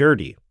fight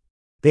dirty.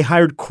 They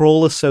hired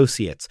Kroll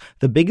Associates,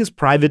 the biggest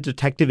private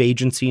detective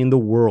agency in the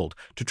world,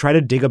 to try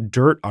to dig up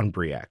dirt on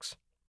Bre-X.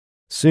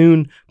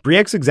 Soon,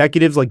 Bre-X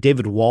executives like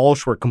David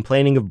Walsh were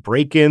complaining of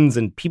break-ins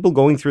and people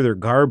going through their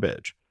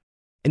garbage.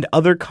 And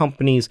other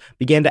companies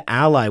began to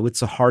ally with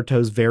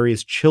Suharto's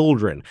various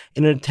children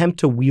in an attempt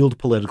to wield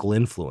political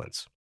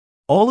influence.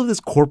 All of this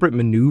corporate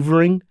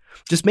maneuvering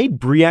just made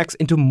Bre-X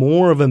into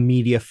more of a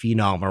media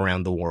phenom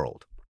around the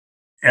world.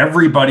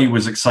 Everybody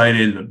was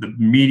excited. The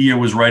media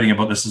was writing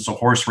about this as a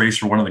horse race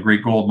for one of the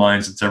great gold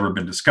mines that's ever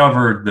been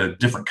discovered. The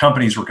different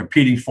companies were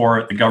competing for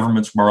it. The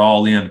governments were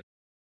all in.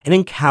 And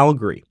in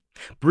Calgary,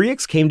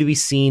 Bre-X came to be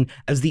seen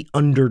as the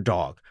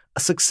underdog, a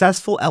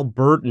successful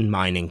Albertan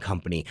mining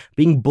company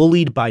being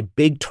bullied by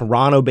big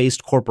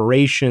Toronto-based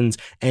corporations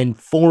and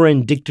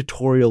foreign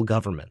dictatorial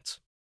governments.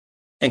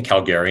 And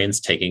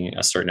Calgarians taking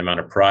a certain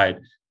amount of pride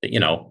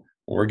that,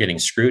 we're getting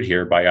screwed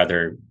here by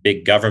either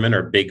big government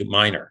or big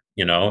miner,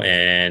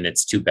 and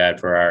it's too bad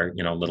for our,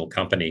 little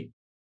company.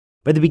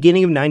 By the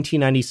beginning of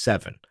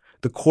 1997,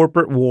 the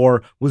corporate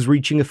war was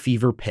reaching a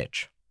fever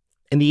pitch,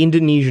 and the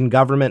Indonesian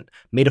government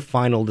made a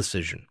final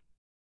decision.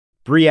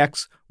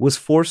 Bre-X was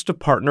forced to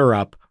partner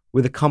up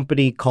with a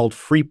company called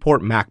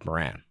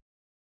Freeport-McMoRan.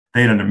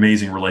 They had an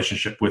amazing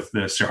relationship with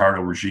the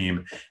Suharto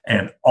regime,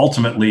 and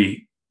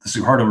ultimately the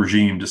Suharto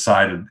regime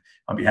decided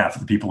on behalf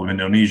of the people of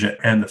Indonesia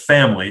and the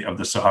family of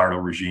the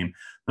Suharto regime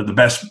the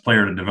best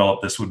player to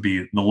develop this would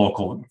be the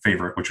local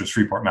favorite, which was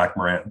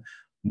Freeport-McMoRan.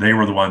 They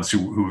were the ones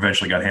who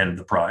eventually got handed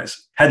the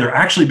prize. Had there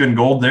actually been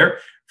gold there,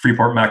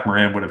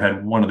 Freeport-McMoRan would have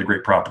had one of the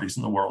great properties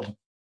in the world.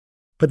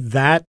 But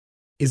that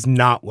is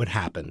not what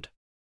happened.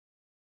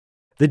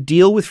 The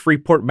deal with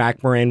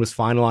Freeport-McMoRan was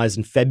finalized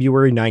in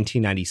February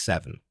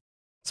 1997.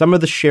 Some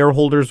of the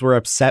shareholders were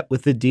upset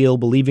with the deal,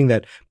 believing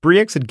that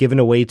Bre-X had given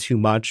away too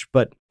much,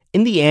 but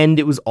in the end,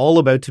 it was all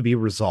about to be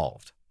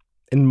resolved.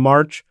 In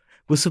March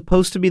was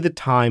supposed to be the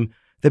time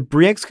that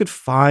Bre-X could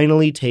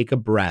finally take a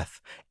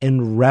breath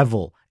and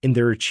revel in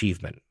their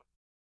achievement.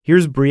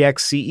 Here's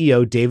Bre-X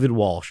CEO David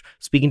Walsh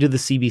speaking to the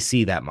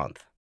CBC that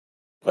month.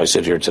 I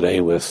sit here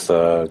today with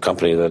a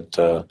company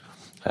that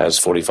has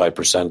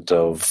 45%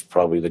 of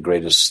probably the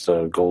greatest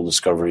gold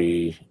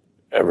discovery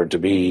ever to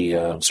be,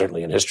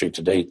 certainly in history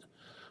to date.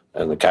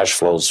 And the cash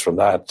flows from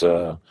that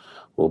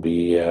will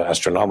be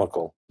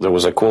astronomical. There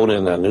was a quote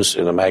in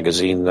a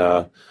magazine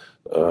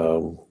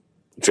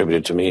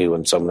attributed to me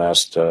when someone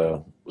asked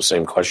the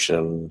same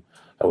question,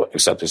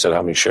 except they said,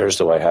 "How many shares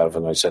do I have?"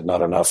 And I said,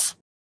 "Not enough."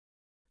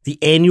 The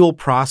annual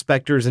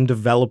Prospectors and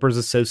Developers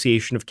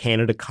Association of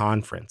Canada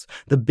conference,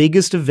 the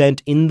biggest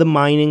event in the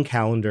mining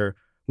calendar,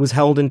 was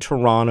held in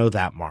Toronto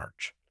that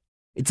March.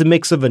 It's a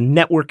mix of a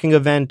networking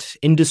event,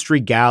 industry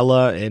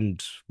gala,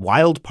 and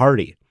wild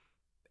party.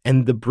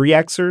 And the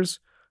Bre-Xers,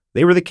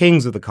 they were the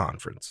kings of the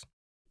conference.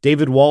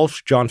 David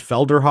Walsh, John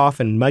Felderhoff,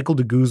 and Michael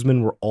de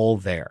Guzman were all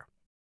there.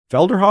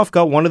 Felderhoff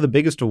got one of the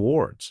biggest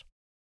awards.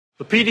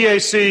 The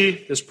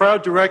PDAC is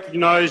proud to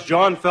recognize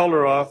John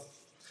Felderhoff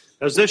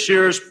as this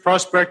year's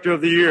Prospector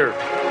of the Year.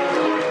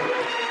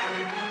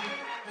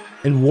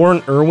 And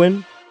Warren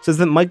Irwin says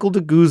that Michael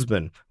de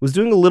Guzman was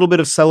doing a little bit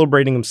of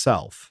celebrating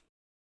himself.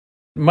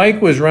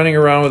 Mike was running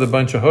around with a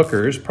bunch of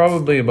hookers,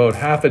 probably about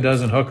half a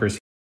dozen hookers.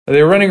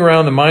 They were running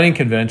around the mining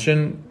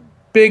convention,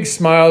 big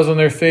smiles on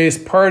their face,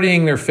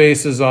 partying their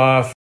faces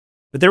off.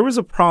 But there was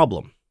a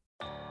problem.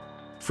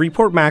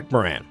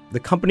 Freeport-McMoRan, the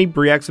company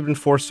Bre-X had been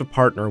forced to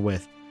partner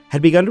with,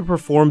 had begun to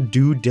perform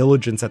due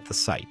diligence at the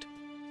site.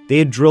 They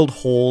had drilled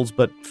holes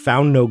but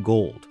found no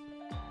gold.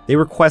 They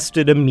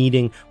requested a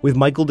meeting with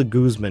Michael de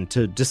Guzman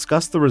to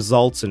discuss the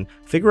results and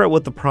figure out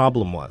what the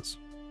problem was.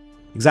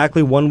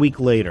 Exactly 1 week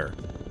later,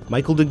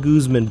 Michael de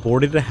Guzman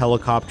boarded a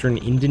helicopter in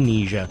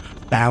Indonesia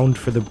bound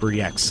for the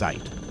Bre-X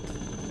site.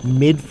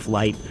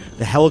 Mid-flight,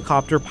 the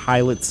helicopter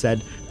pilot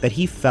said that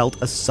he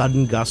felt a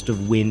sudden gust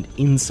of wind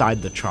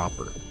inside the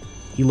chopper.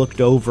 He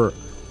looked over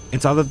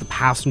and saw that the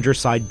passenger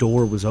side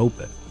door was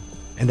open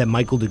and that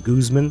Michael de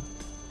Guzman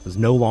was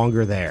no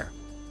longer there.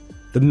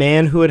 The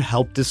man who had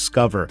helped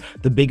discover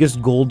the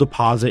biggest gold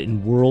deposit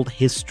in world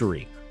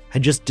history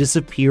had just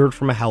disappeared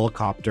from a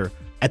helicopter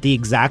at the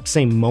exact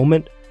same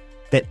moment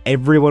that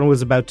everyone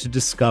was about to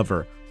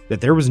discover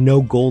that there was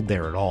no gold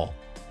there at all.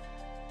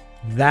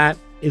 That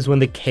is when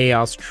the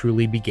chaos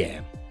truly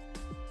began.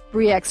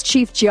 Bre-X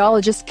chief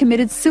geologist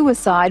committed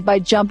suicide by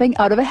jumping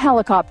out of a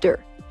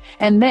helicopter.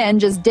 And then,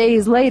 just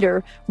days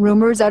later,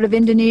 rumors out of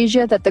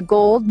Indonesia that the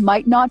gold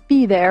might not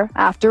be there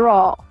after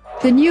all.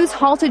 The news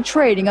halted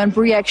trading on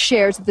Bre-X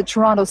shares at the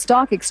Toronto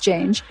Stock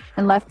Exchange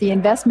and left the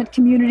investment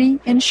community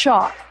in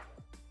shock.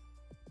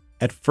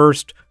 At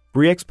first,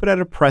 Bre-X put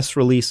out a press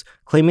release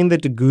claiming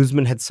that de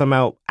Guzman had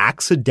somehow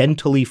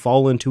accidentally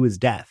fallen to his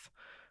death.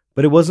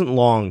 But it wasn't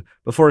long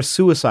before a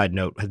suicide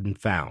note had been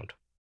found.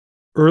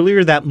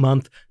 Earlier that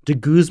month, de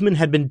Guzman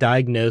had been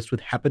diagnosed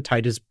with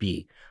hepatitis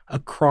B, a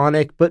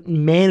chronic but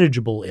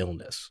manageable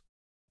illness.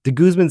 De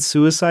Guzman's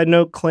suicide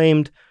note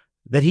claimed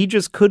that he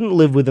just couldn't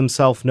live with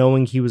himself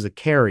knowing he was a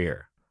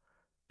carrier.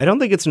 I don't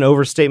think it's an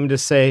overstatement to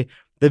say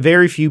that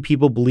very few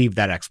people believe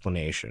that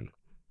explanation.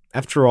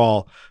 After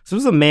all, this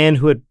was a man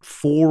who had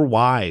 4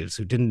 wives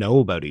who didn't know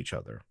about each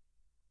other.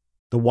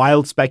 The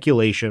wild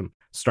speculation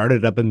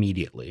started up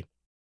immediately.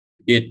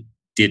 It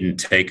didn't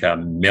take a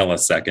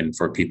millisecond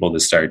for people to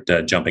start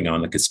jumping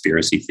on the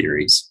conspiracy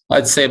theories.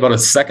 I'd say about a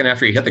second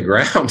after he hit the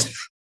ground.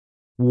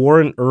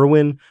 Warren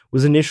Irwin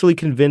was initially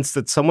convinced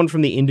that someone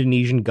from the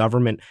Indonesian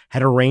government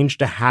had arranged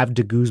to have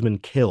de Guzman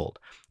killed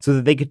so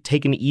that they could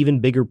take an even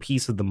bigger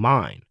piece of the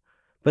mine.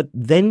 But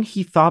then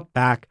he thought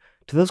back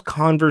to those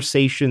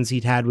conversations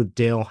he'd had with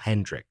Dale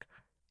Hendrick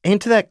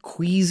and to that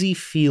queasy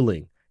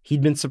feeling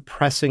he'd been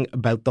suppressing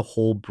about the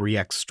whole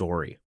Bre-X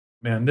story.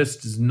 Man,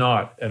 this is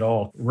not at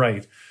all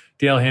right.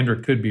 Dale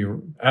Hendrick could be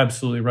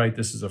absolutely right.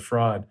 This is a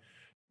fraud.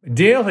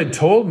 Dale had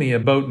told me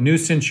about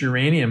nuisance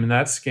uranium and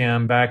that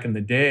scam back in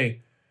the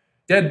day.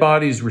 Dead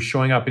bodies were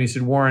showing up. And he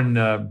said, Warren,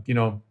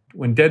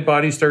 when dead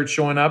bodies start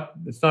showing up,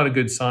 it's not a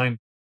good sign.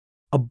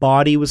 A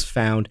body was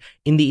found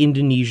in the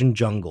Indonesian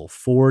jungle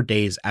 4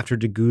 days after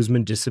de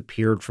Guzman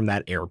disappeared from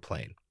that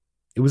airplane.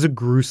 It was a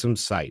gruesome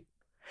sight.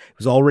 It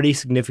was already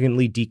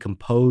significantly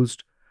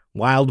decomposed.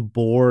 Wild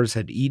boars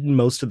had eaten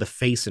most of the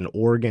face and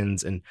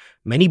organs, and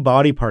many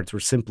body parts were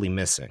simply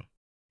missing.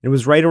 It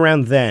was right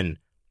around then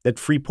that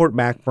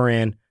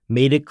Freeport-McMoRan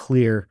made it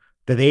clear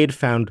that they had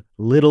found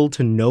little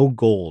to no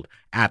gold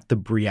at the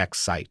Bre-X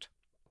site.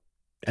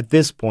 At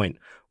this point,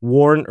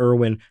 Warren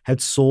Irwin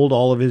had sold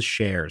all of his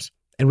shares,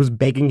 and was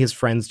begging his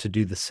friends to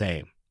do the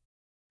same.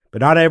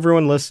 But not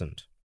everyone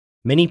listened.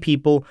 Many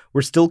people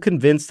were still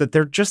convinced that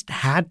there just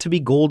had to be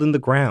gold in the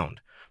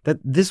ground, that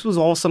this was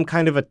all some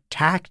kind of a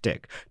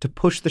tactic to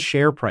push the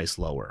share price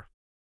lower.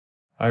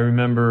 I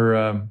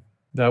remember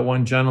that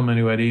one gentleman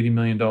who had $80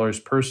 million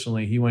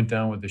personally, he went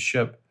down with the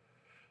ship.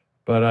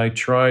 But I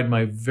tried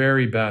my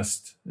very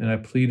best, and I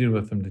pleaded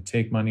with him to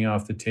take money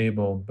off the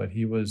table, but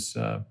he was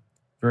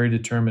very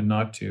determined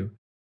not to.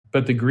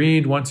 But the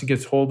greed, once it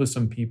gets hold of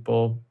some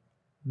people,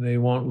 they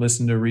won't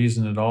listen to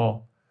reason at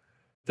all.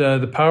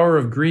 The power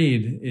of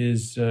greed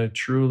is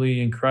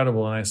truly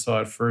incredible, and I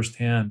saw it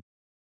firsthand.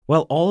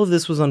 While all of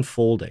this was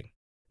unfolding,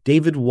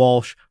 David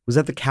Walsh was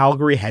at the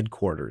Calgary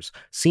headquarters,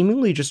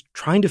 seemingly just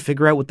trying to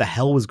figure out what the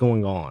hell was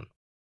going on.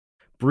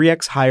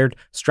 Bre-X hired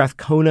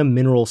Strathcona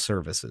Mineral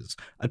Services,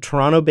 a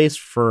Toronto-based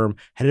firm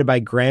headed by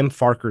Graham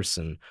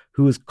Farquharson,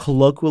 who is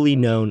colloquially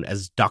known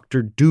as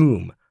Dr.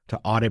 Doom, to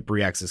audit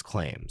Bre-X's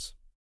claims.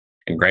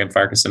 And Graham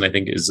Farquharson, I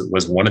think,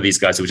 was one of these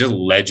guys who was just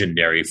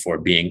legendary for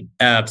being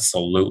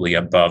absolutely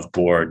above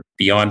board,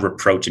 beyond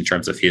reproach in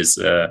terms of his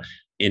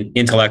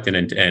intellect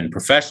and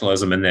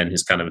professionalism, and then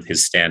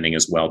his standing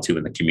as well, too,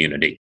 in the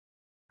community.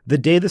 The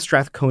day the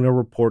Strathcona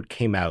report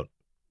came out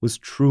was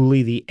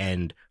truly the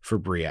end for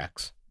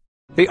Bre-X.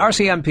 The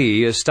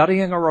RCMP is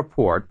studying a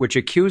report which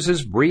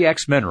accuses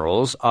Bre-X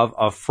Minerals of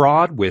a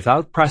fraud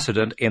without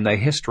precedent in the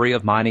history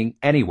of mining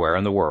anywhere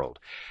in the world.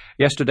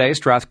 Yesterday,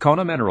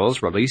 Strathcona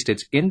Minerals released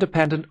its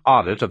independent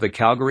audit of the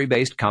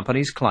Calgary-based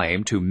company's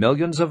claim to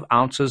millions of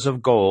ounces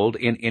of gold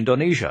in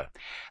Indonesia.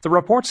 The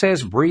report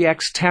says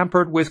Bre-X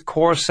tampered with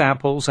core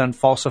samples and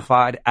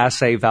falsified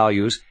assay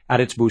values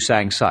at its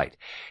Busang site.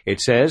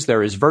 It says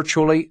there is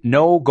virtually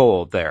no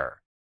gold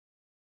there.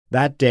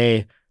 That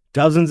day,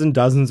 dozens and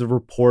dozens of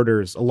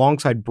reporters,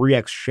 alongside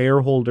Bre-X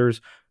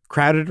shareholders,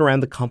 crowded around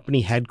the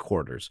company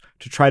headquarters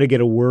to try to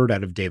get a word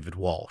out of David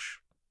Walsh.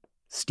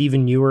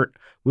 Stephen Ewart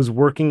was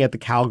working at the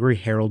Calgary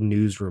Herald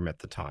newsroom at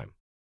the time.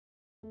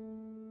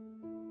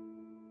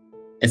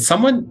 And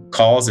someone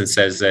calls and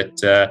says that,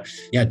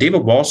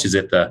 David Walsh is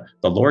at the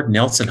Lord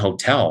Nelson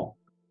Hotel.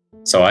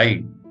 So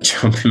I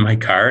jump in my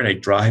car and I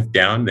drive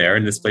down there,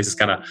 and this place is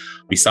kind of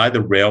beside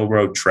the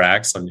railroad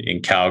tracks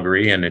in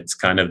Calgary, and it's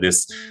kind of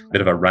this bit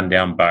of a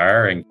rundown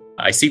bar. And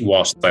I see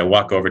Walsh, so I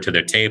walk over to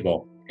their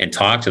table and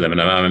talk to them, and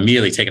I'm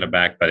immediately taken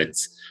aback, but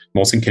it's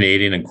Molson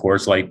Canadian and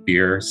Coors Light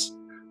beers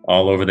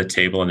all over the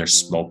table, and they're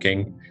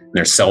smoking, and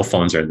their cell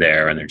phones are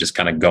there, and they're just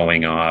kind of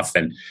going off.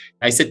 And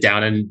I sit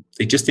down, and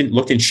they just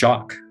looked in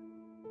shock.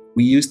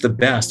 We used the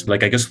best. I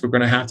guess we're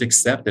going to have to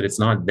accept that it's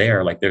not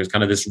there. There's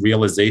kind of this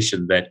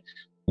realization that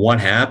what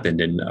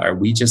happened, and are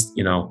we just,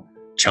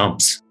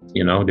 chumps?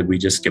 Did we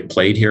just get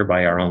played here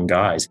by our own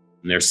guys?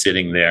 And they're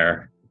sitting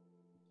there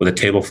with a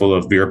table full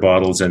of beer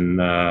bottles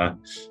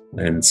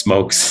and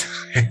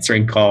smokes,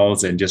 answering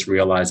calls, and just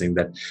realizing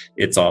that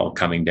it's all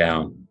coming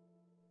down.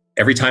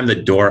 Every time the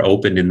door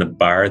opened in the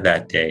bar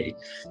that day,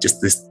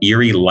 just this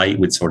eerie light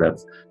would sort of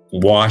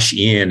wash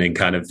in, and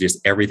kind of just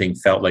everything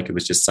felt like it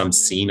was just some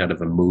scene out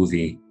of a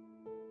movie.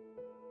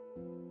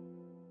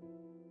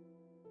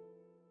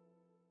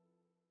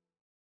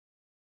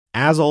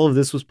 As all of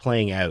this was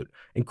playing out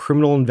and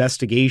criminal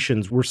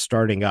investigations were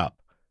starting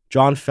up,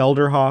 John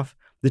Felderhoff,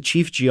 the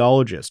chief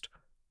geologist,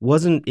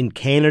 wasn't in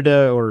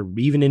Canada or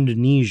even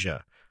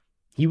Indonesia.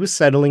 He was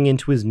settling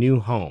into his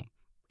new home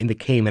in the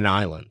Cayman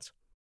Islands.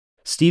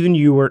 Stephen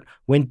Ewart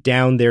went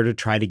down there to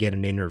try to get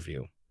an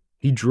interview.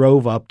 He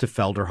drove up to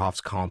Felderhoff's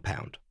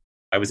compound.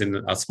 I was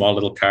in a small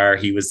little car.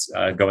 He was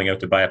going out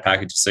to buy a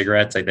package of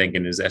cigarettes, I think,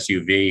 in his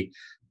SUV.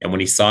 And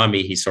when he saw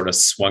me, he sort of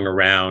swung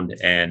around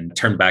and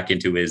turned back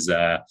into his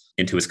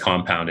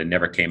compound and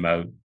never came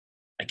out.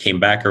 I came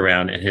back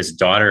around, and his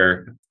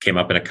daughter came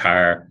up in a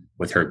car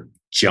with her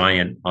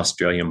giant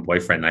Australian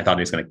boyfriend. And I thought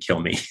he was going to kill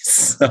me.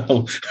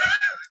 So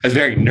I was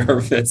very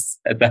nervous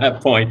at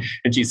that point.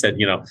 And she said,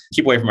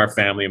 keep away from our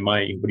family. What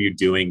are you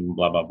doing?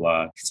 Blah, blah,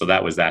 blah. So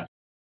that was that.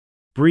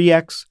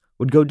 Bre-X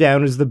would go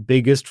down as the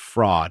biggest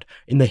fraud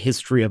in the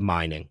history of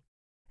mining.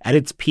 At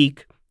its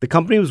peak, the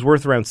company was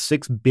worth around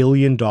 $6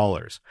 billion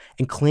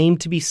and claimed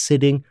to be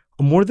sitting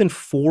on more than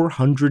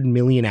 400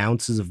 million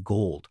ounces of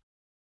gold.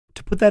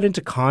 To put that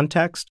into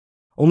context,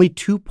 only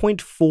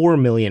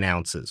 2.4 million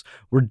ounces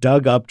were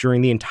dug up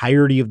during the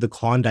entirety of the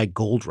Klondike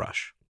Gold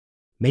Rush.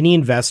 Many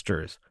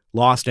investors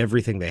lost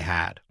everything they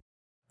had.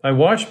 I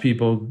watched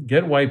people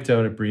get wiped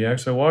out at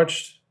Bre-X. I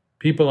watched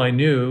people I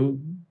knew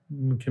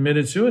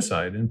committed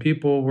suicide, and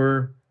people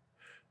were,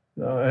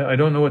 I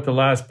don't know what the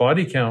last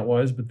body count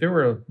was, but there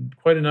were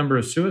quite a number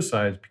of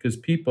suicides because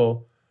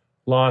people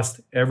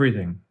lost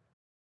everything.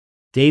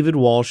 David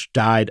Walsh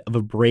died of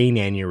a brain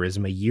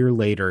aneurysm a year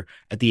later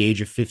at the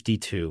age of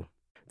 52.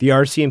 The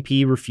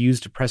RCMP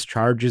refused to press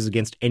charges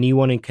against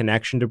anyone in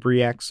connection to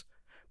Bre-X,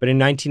 but in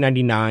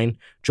 1999,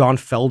 John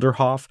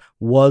Felderhoff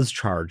was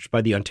charged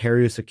by the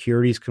Ontario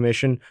Securities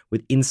Commission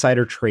with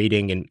insider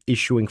trading and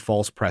issuing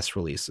false press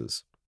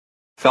releases.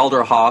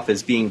 Felderhoff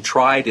is being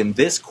tried in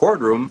this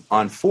courtroom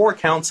on 4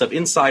 counts of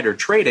insider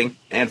trading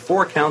and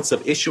 4 counts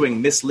of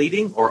issuing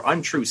misleading or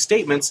untrue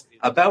statements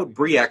about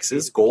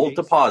Bre-X's gold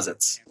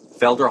deposits.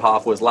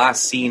 Felderhoff was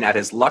last seen at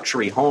his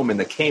luxury home in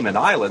the Cayman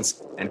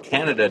Islands, and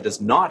Canada does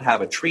not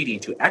have a treaty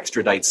to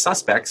extradite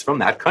suspects from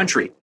that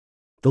country.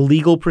 The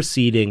legal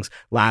proceedings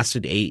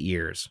lasted 8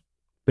 years,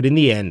 but in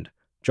the end,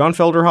 John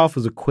Felderhoff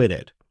was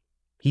acquitted.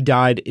 He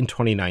died in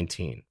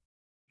 2019.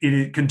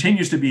 It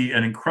continues to be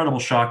an incredible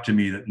shock to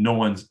me that no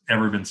one's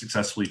ever been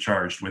successfully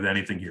charged with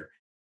anything here.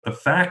 The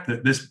fact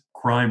that this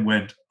crime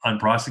went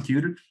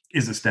unprosecuted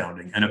is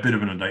astounding and a bit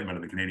of an indictment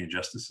of the Canadian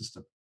justice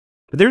system.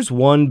 But there's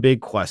one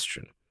big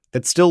question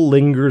that still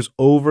lingers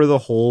over the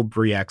whole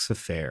Bre-X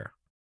affair.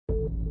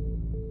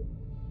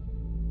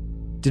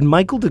 Did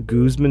Michael de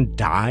Guzman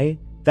die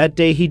that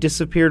day he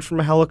disappeared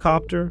from a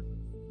helicopter?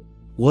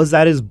 Was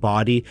that his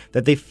body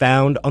that they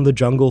found on the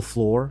jungle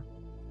floor?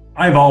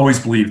 I've always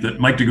believed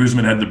that Mike de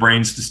Guzman had the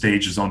brains to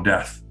stage his own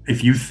death.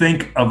 If you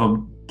think of a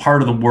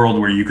part of the world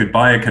where you could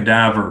buy a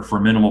cadaver for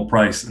minimal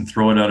price and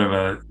throw it out of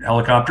a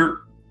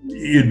helicopter,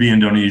 it'd be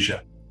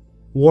Indonesia.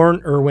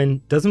 Warren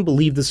Irwin doesn't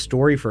believe the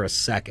story for a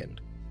second.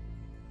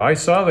 I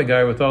saw the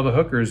guy with all the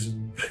hookers,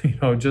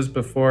 just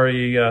before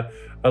he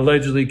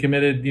allegedly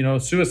committed,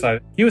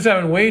 suicide. He was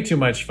having way too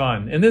much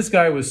fun. And this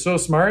guy was so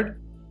smart.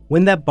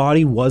 When that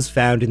body was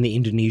found in the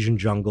Indonesian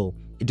jungle,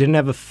 it didn't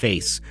have a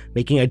face,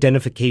 making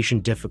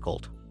identification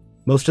difficult.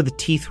 Most of the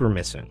teeth were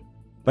missing.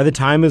 By the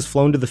time it was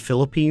flown to the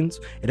Philippines,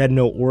 it had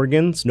no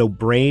organs, no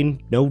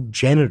brain, no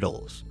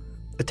genitals.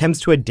 Attempts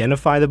to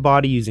identify the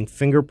body using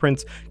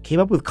fingerprints came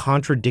up with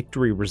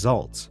contradictory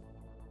results.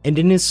 And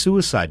in his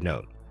suicide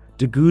note,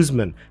 de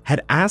Guzman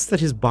had asked that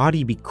his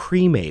body be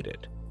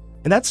cremated.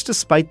 And that's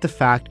despite the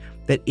fact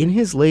that in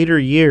his later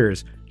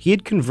years, he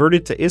had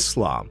converted to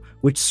Islam,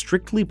 which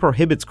strictly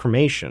prohibits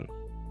cremation.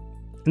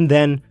 And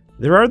then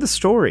there are the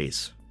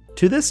stories.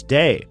 To this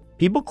day,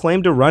 people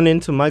claim to run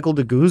into Michael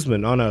de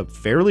Guzman on a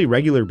fairly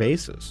regular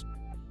basis.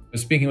 I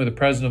was speaking with the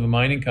president of a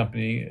mining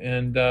company,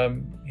 and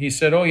he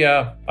said, oh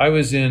yeah, I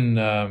was in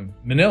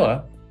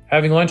Manila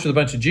having lunch with a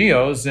bunch of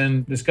geos,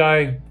 and this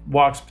guy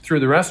walks through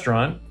the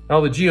restaurant.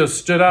 All the geos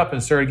stood up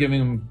and started giving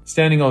him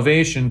standing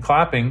ovation,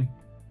 clapping.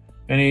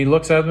 And he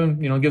looks at them,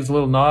 gives a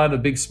little nod, a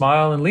big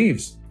smile, and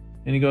leaves.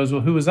 And he goes,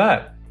 well, who was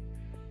that?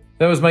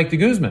 That was Mike de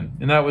Guzman.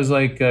 And that was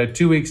like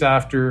 2 weeks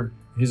after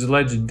his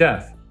alleged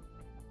death.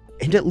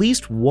 And at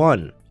least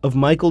one of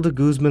Michael de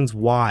Guzman's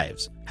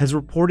wives has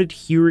reported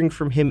hearing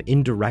from him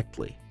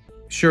indirectly.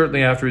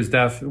 Shortly after his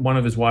death, one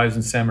of his wives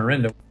in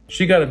Samarinda,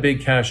 she got a big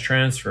cash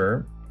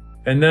transfer.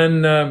 And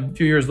then a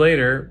few years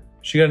later,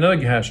 she got another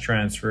cash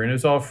transfer, and it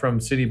was all from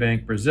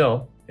Citibank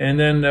Brazil. And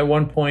then at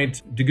one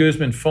point, de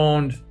Guzman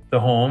phoned the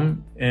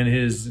home, and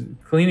his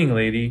cleaning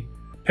lady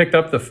picked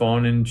up the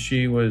phone, and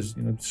she was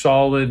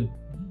solid,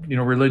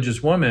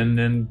 religious woman,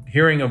 and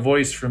hearing a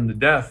voice from the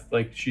death,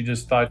 like she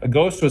just thought a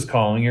ghost was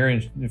calling her,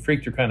 and it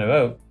freaked her kind of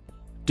out.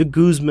 De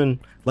Guzman,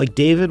 like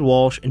David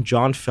Walsh and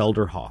John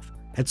Felderhoff,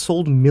 had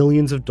sold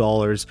millions of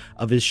dollars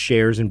of his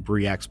shares in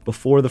Bre-X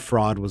before the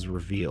fraud was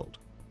revealed.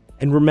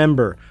 And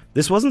remember,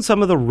 this wasn't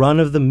some of the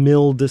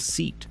run-of-the-mill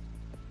deceit.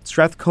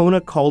 Strathcona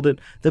called it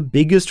the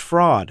biggest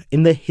fraud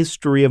in the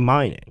history of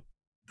mining.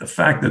 The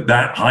fact that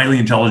that highly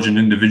intelligent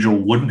individual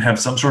wouldn't have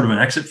some sort of an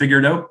exit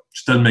figured out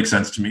just doesn't make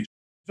sense to me.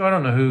 So I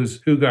don't know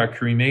who got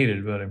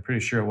cremated, but I'm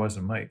pretty sure it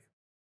wasn't Mike.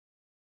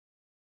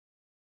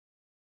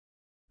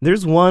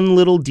 There's one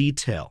little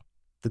detail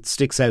that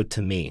sticks out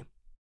to me.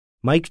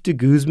 Mike de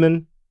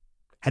Guzman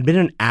had been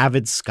an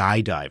avid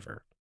skydiver.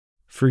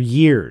 For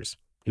years,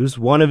 it was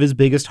one of his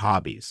biggest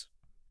hobbies.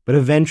 But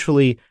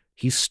eventually,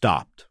 he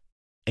stopped.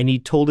 And he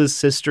told his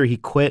sister he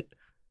quit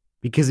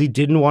because he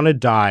didn't want to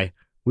die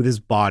with his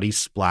body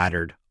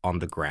splattered on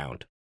the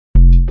ground.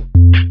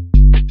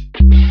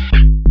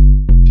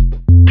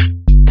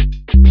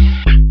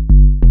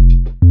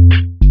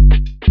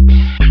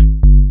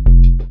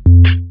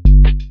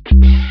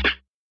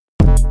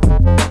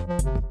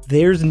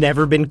 There's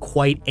never been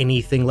quite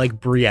anything like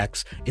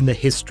Bre-X in the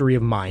history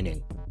of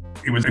mining.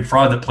 It was a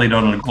fraud that played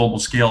out on a global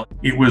scale.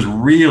 It was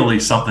really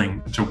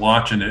something to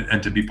watch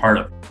and to be part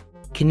of.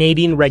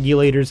 Canadian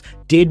regulators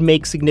did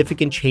make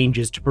significant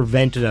changes to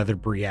prevent another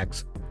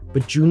Bre-X,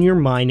 but junior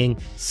mining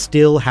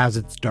still has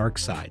its dark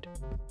side.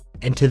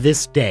 And to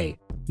this day,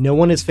 no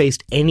one has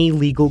faced any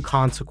legal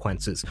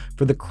consequences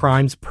for the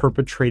crimes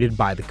perpetrated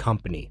by the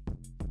company.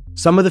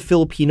 Some of the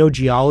Filipino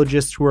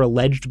geologists who are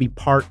alleged to be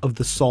part of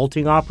the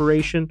salting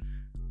operation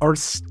are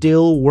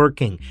still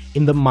working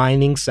in the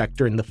mining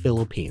sector in the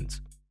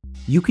Philippines.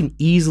 You can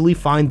easily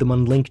find them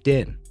on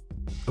LinkedIn.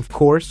 Of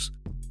course,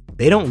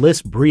 they don't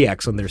list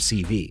Bre-X on their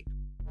CV.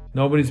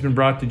 Nobody's been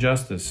brought to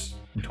justice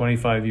in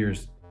 25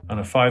 years on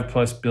a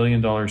 $5+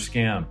 billion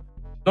scam.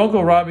 Don't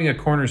go robbing a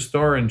corner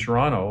store in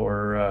Toronto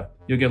or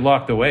you'll get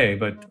locked away,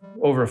 but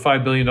over a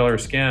 $5 billion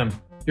scam,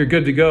 you're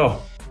good to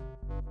go.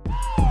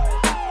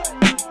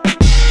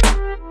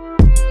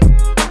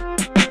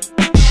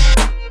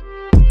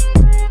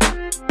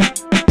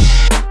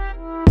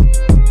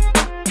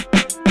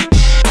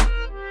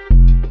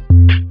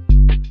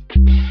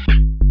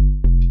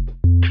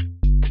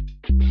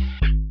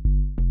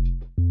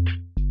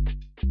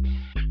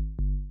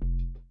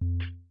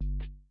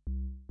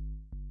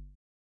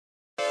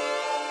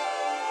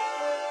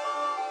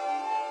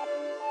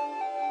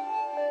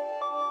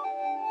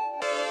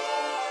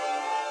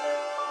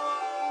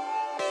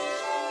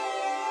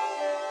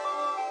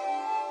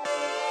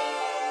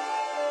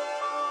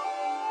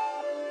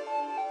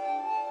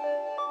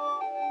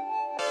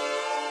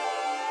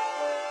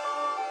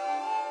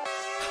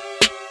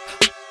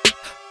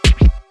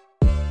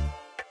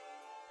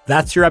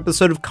 That's your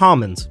episode of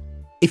Commons.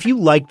 If you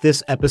liked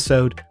this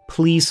episode,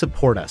 please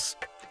support us.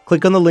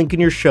 Click on the link in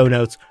your show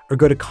notes or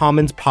go to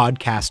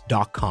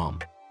commonspodcast.com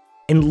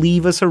and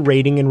leave us a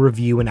rating and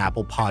review in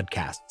Apple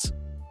Podcasts.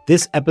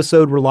 This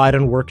episode relied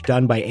on work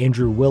done by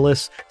Andrew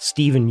Willis,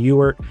 Stephen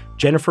Ewart,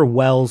 Jennifer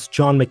Wells,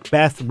 John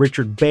Macbeth,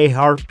 Richard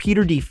Behar,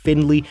 Peter D.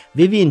 Findlay,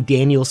 Vivian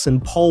Danielson,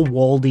 Paul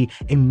Waldy,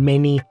 and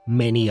many,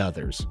 many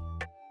others.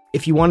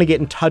 If you want to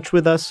get in touch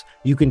with us,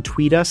 you can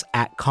tweet us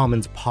at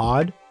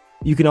CommonsPod.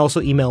 You can also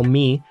email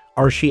me,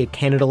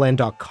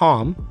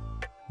 archie@canadaland.com.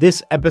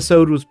 This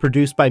episode was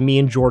produced by me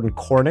and Jordan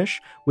Cornish,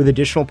 with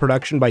additional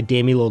production by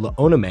Damilola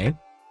Onome.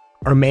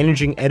 Our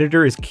managing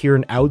editor is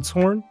Kieran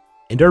Oudshorn,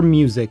 and our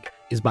music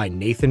is by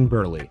Nathan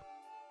Burley.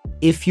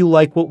 If you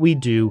like what we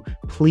do,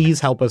 please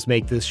help us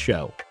make this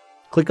show.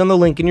 Click on the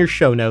link in your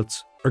show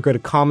notes or go to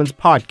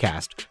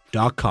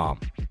commonspodcast.com.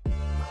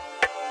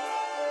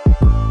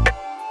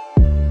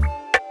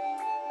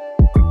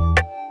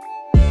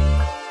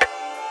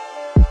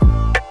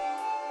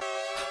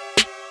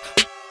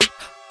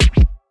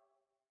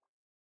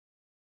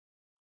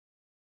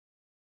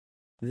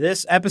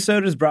 This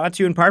episode is brought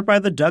to you in part by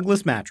the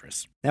Douglas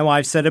Mattress. Now,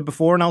 I've said it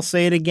before and I'll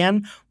say it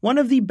again. One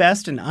of the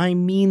best, and I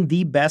mean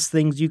the best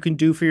things you can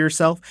do for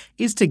yourself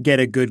is to get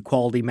a good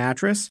quality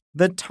mattress.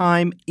 The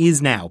time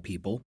is now,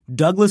 people.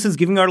 Douglas is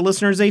giving our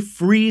listeners a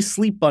free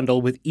sleep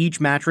bundle with each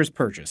mattress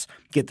purchase.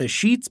 Get the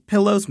sheets,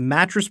 pillows,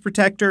 mattress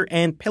protector,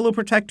 and pillow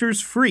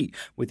protectors free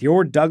with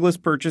your Douglas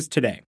purchase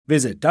today.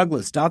 Visit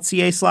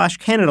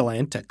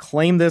douglas.ca/Canadaland to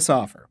claim this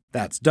offer.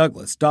 That's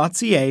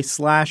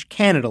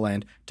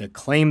douglas.ca/Canadaland to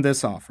claim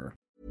this offer.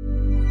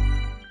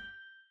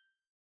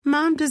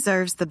 Mom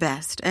deserves the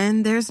best,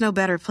 and there's no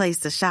better place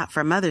to shop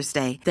for Mother's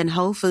Day than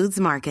Whole Foods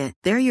Market.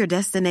 They're your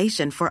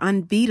destination for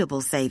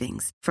unbeatable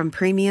savings, from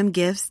premium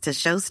gifts to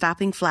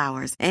show-stopping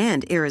flowers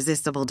and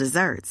irresistible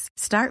desserts.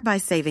 Start by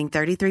saving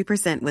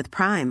 33% with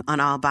Prime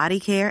on all body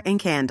care and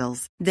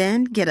candles.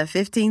 Then get a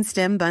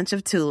 15-stem bunch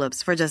of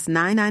tulips for just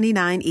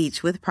 $9.99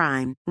 each with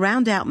Prime.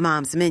 Round out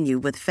Mom's menu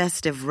with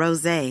festive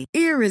rosé,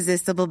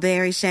 irresistible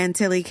berry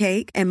chantilly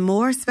cake, and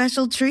more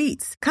special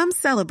treats. Come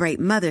celebrate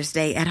Mother's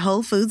Day at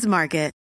Whole Foods Market.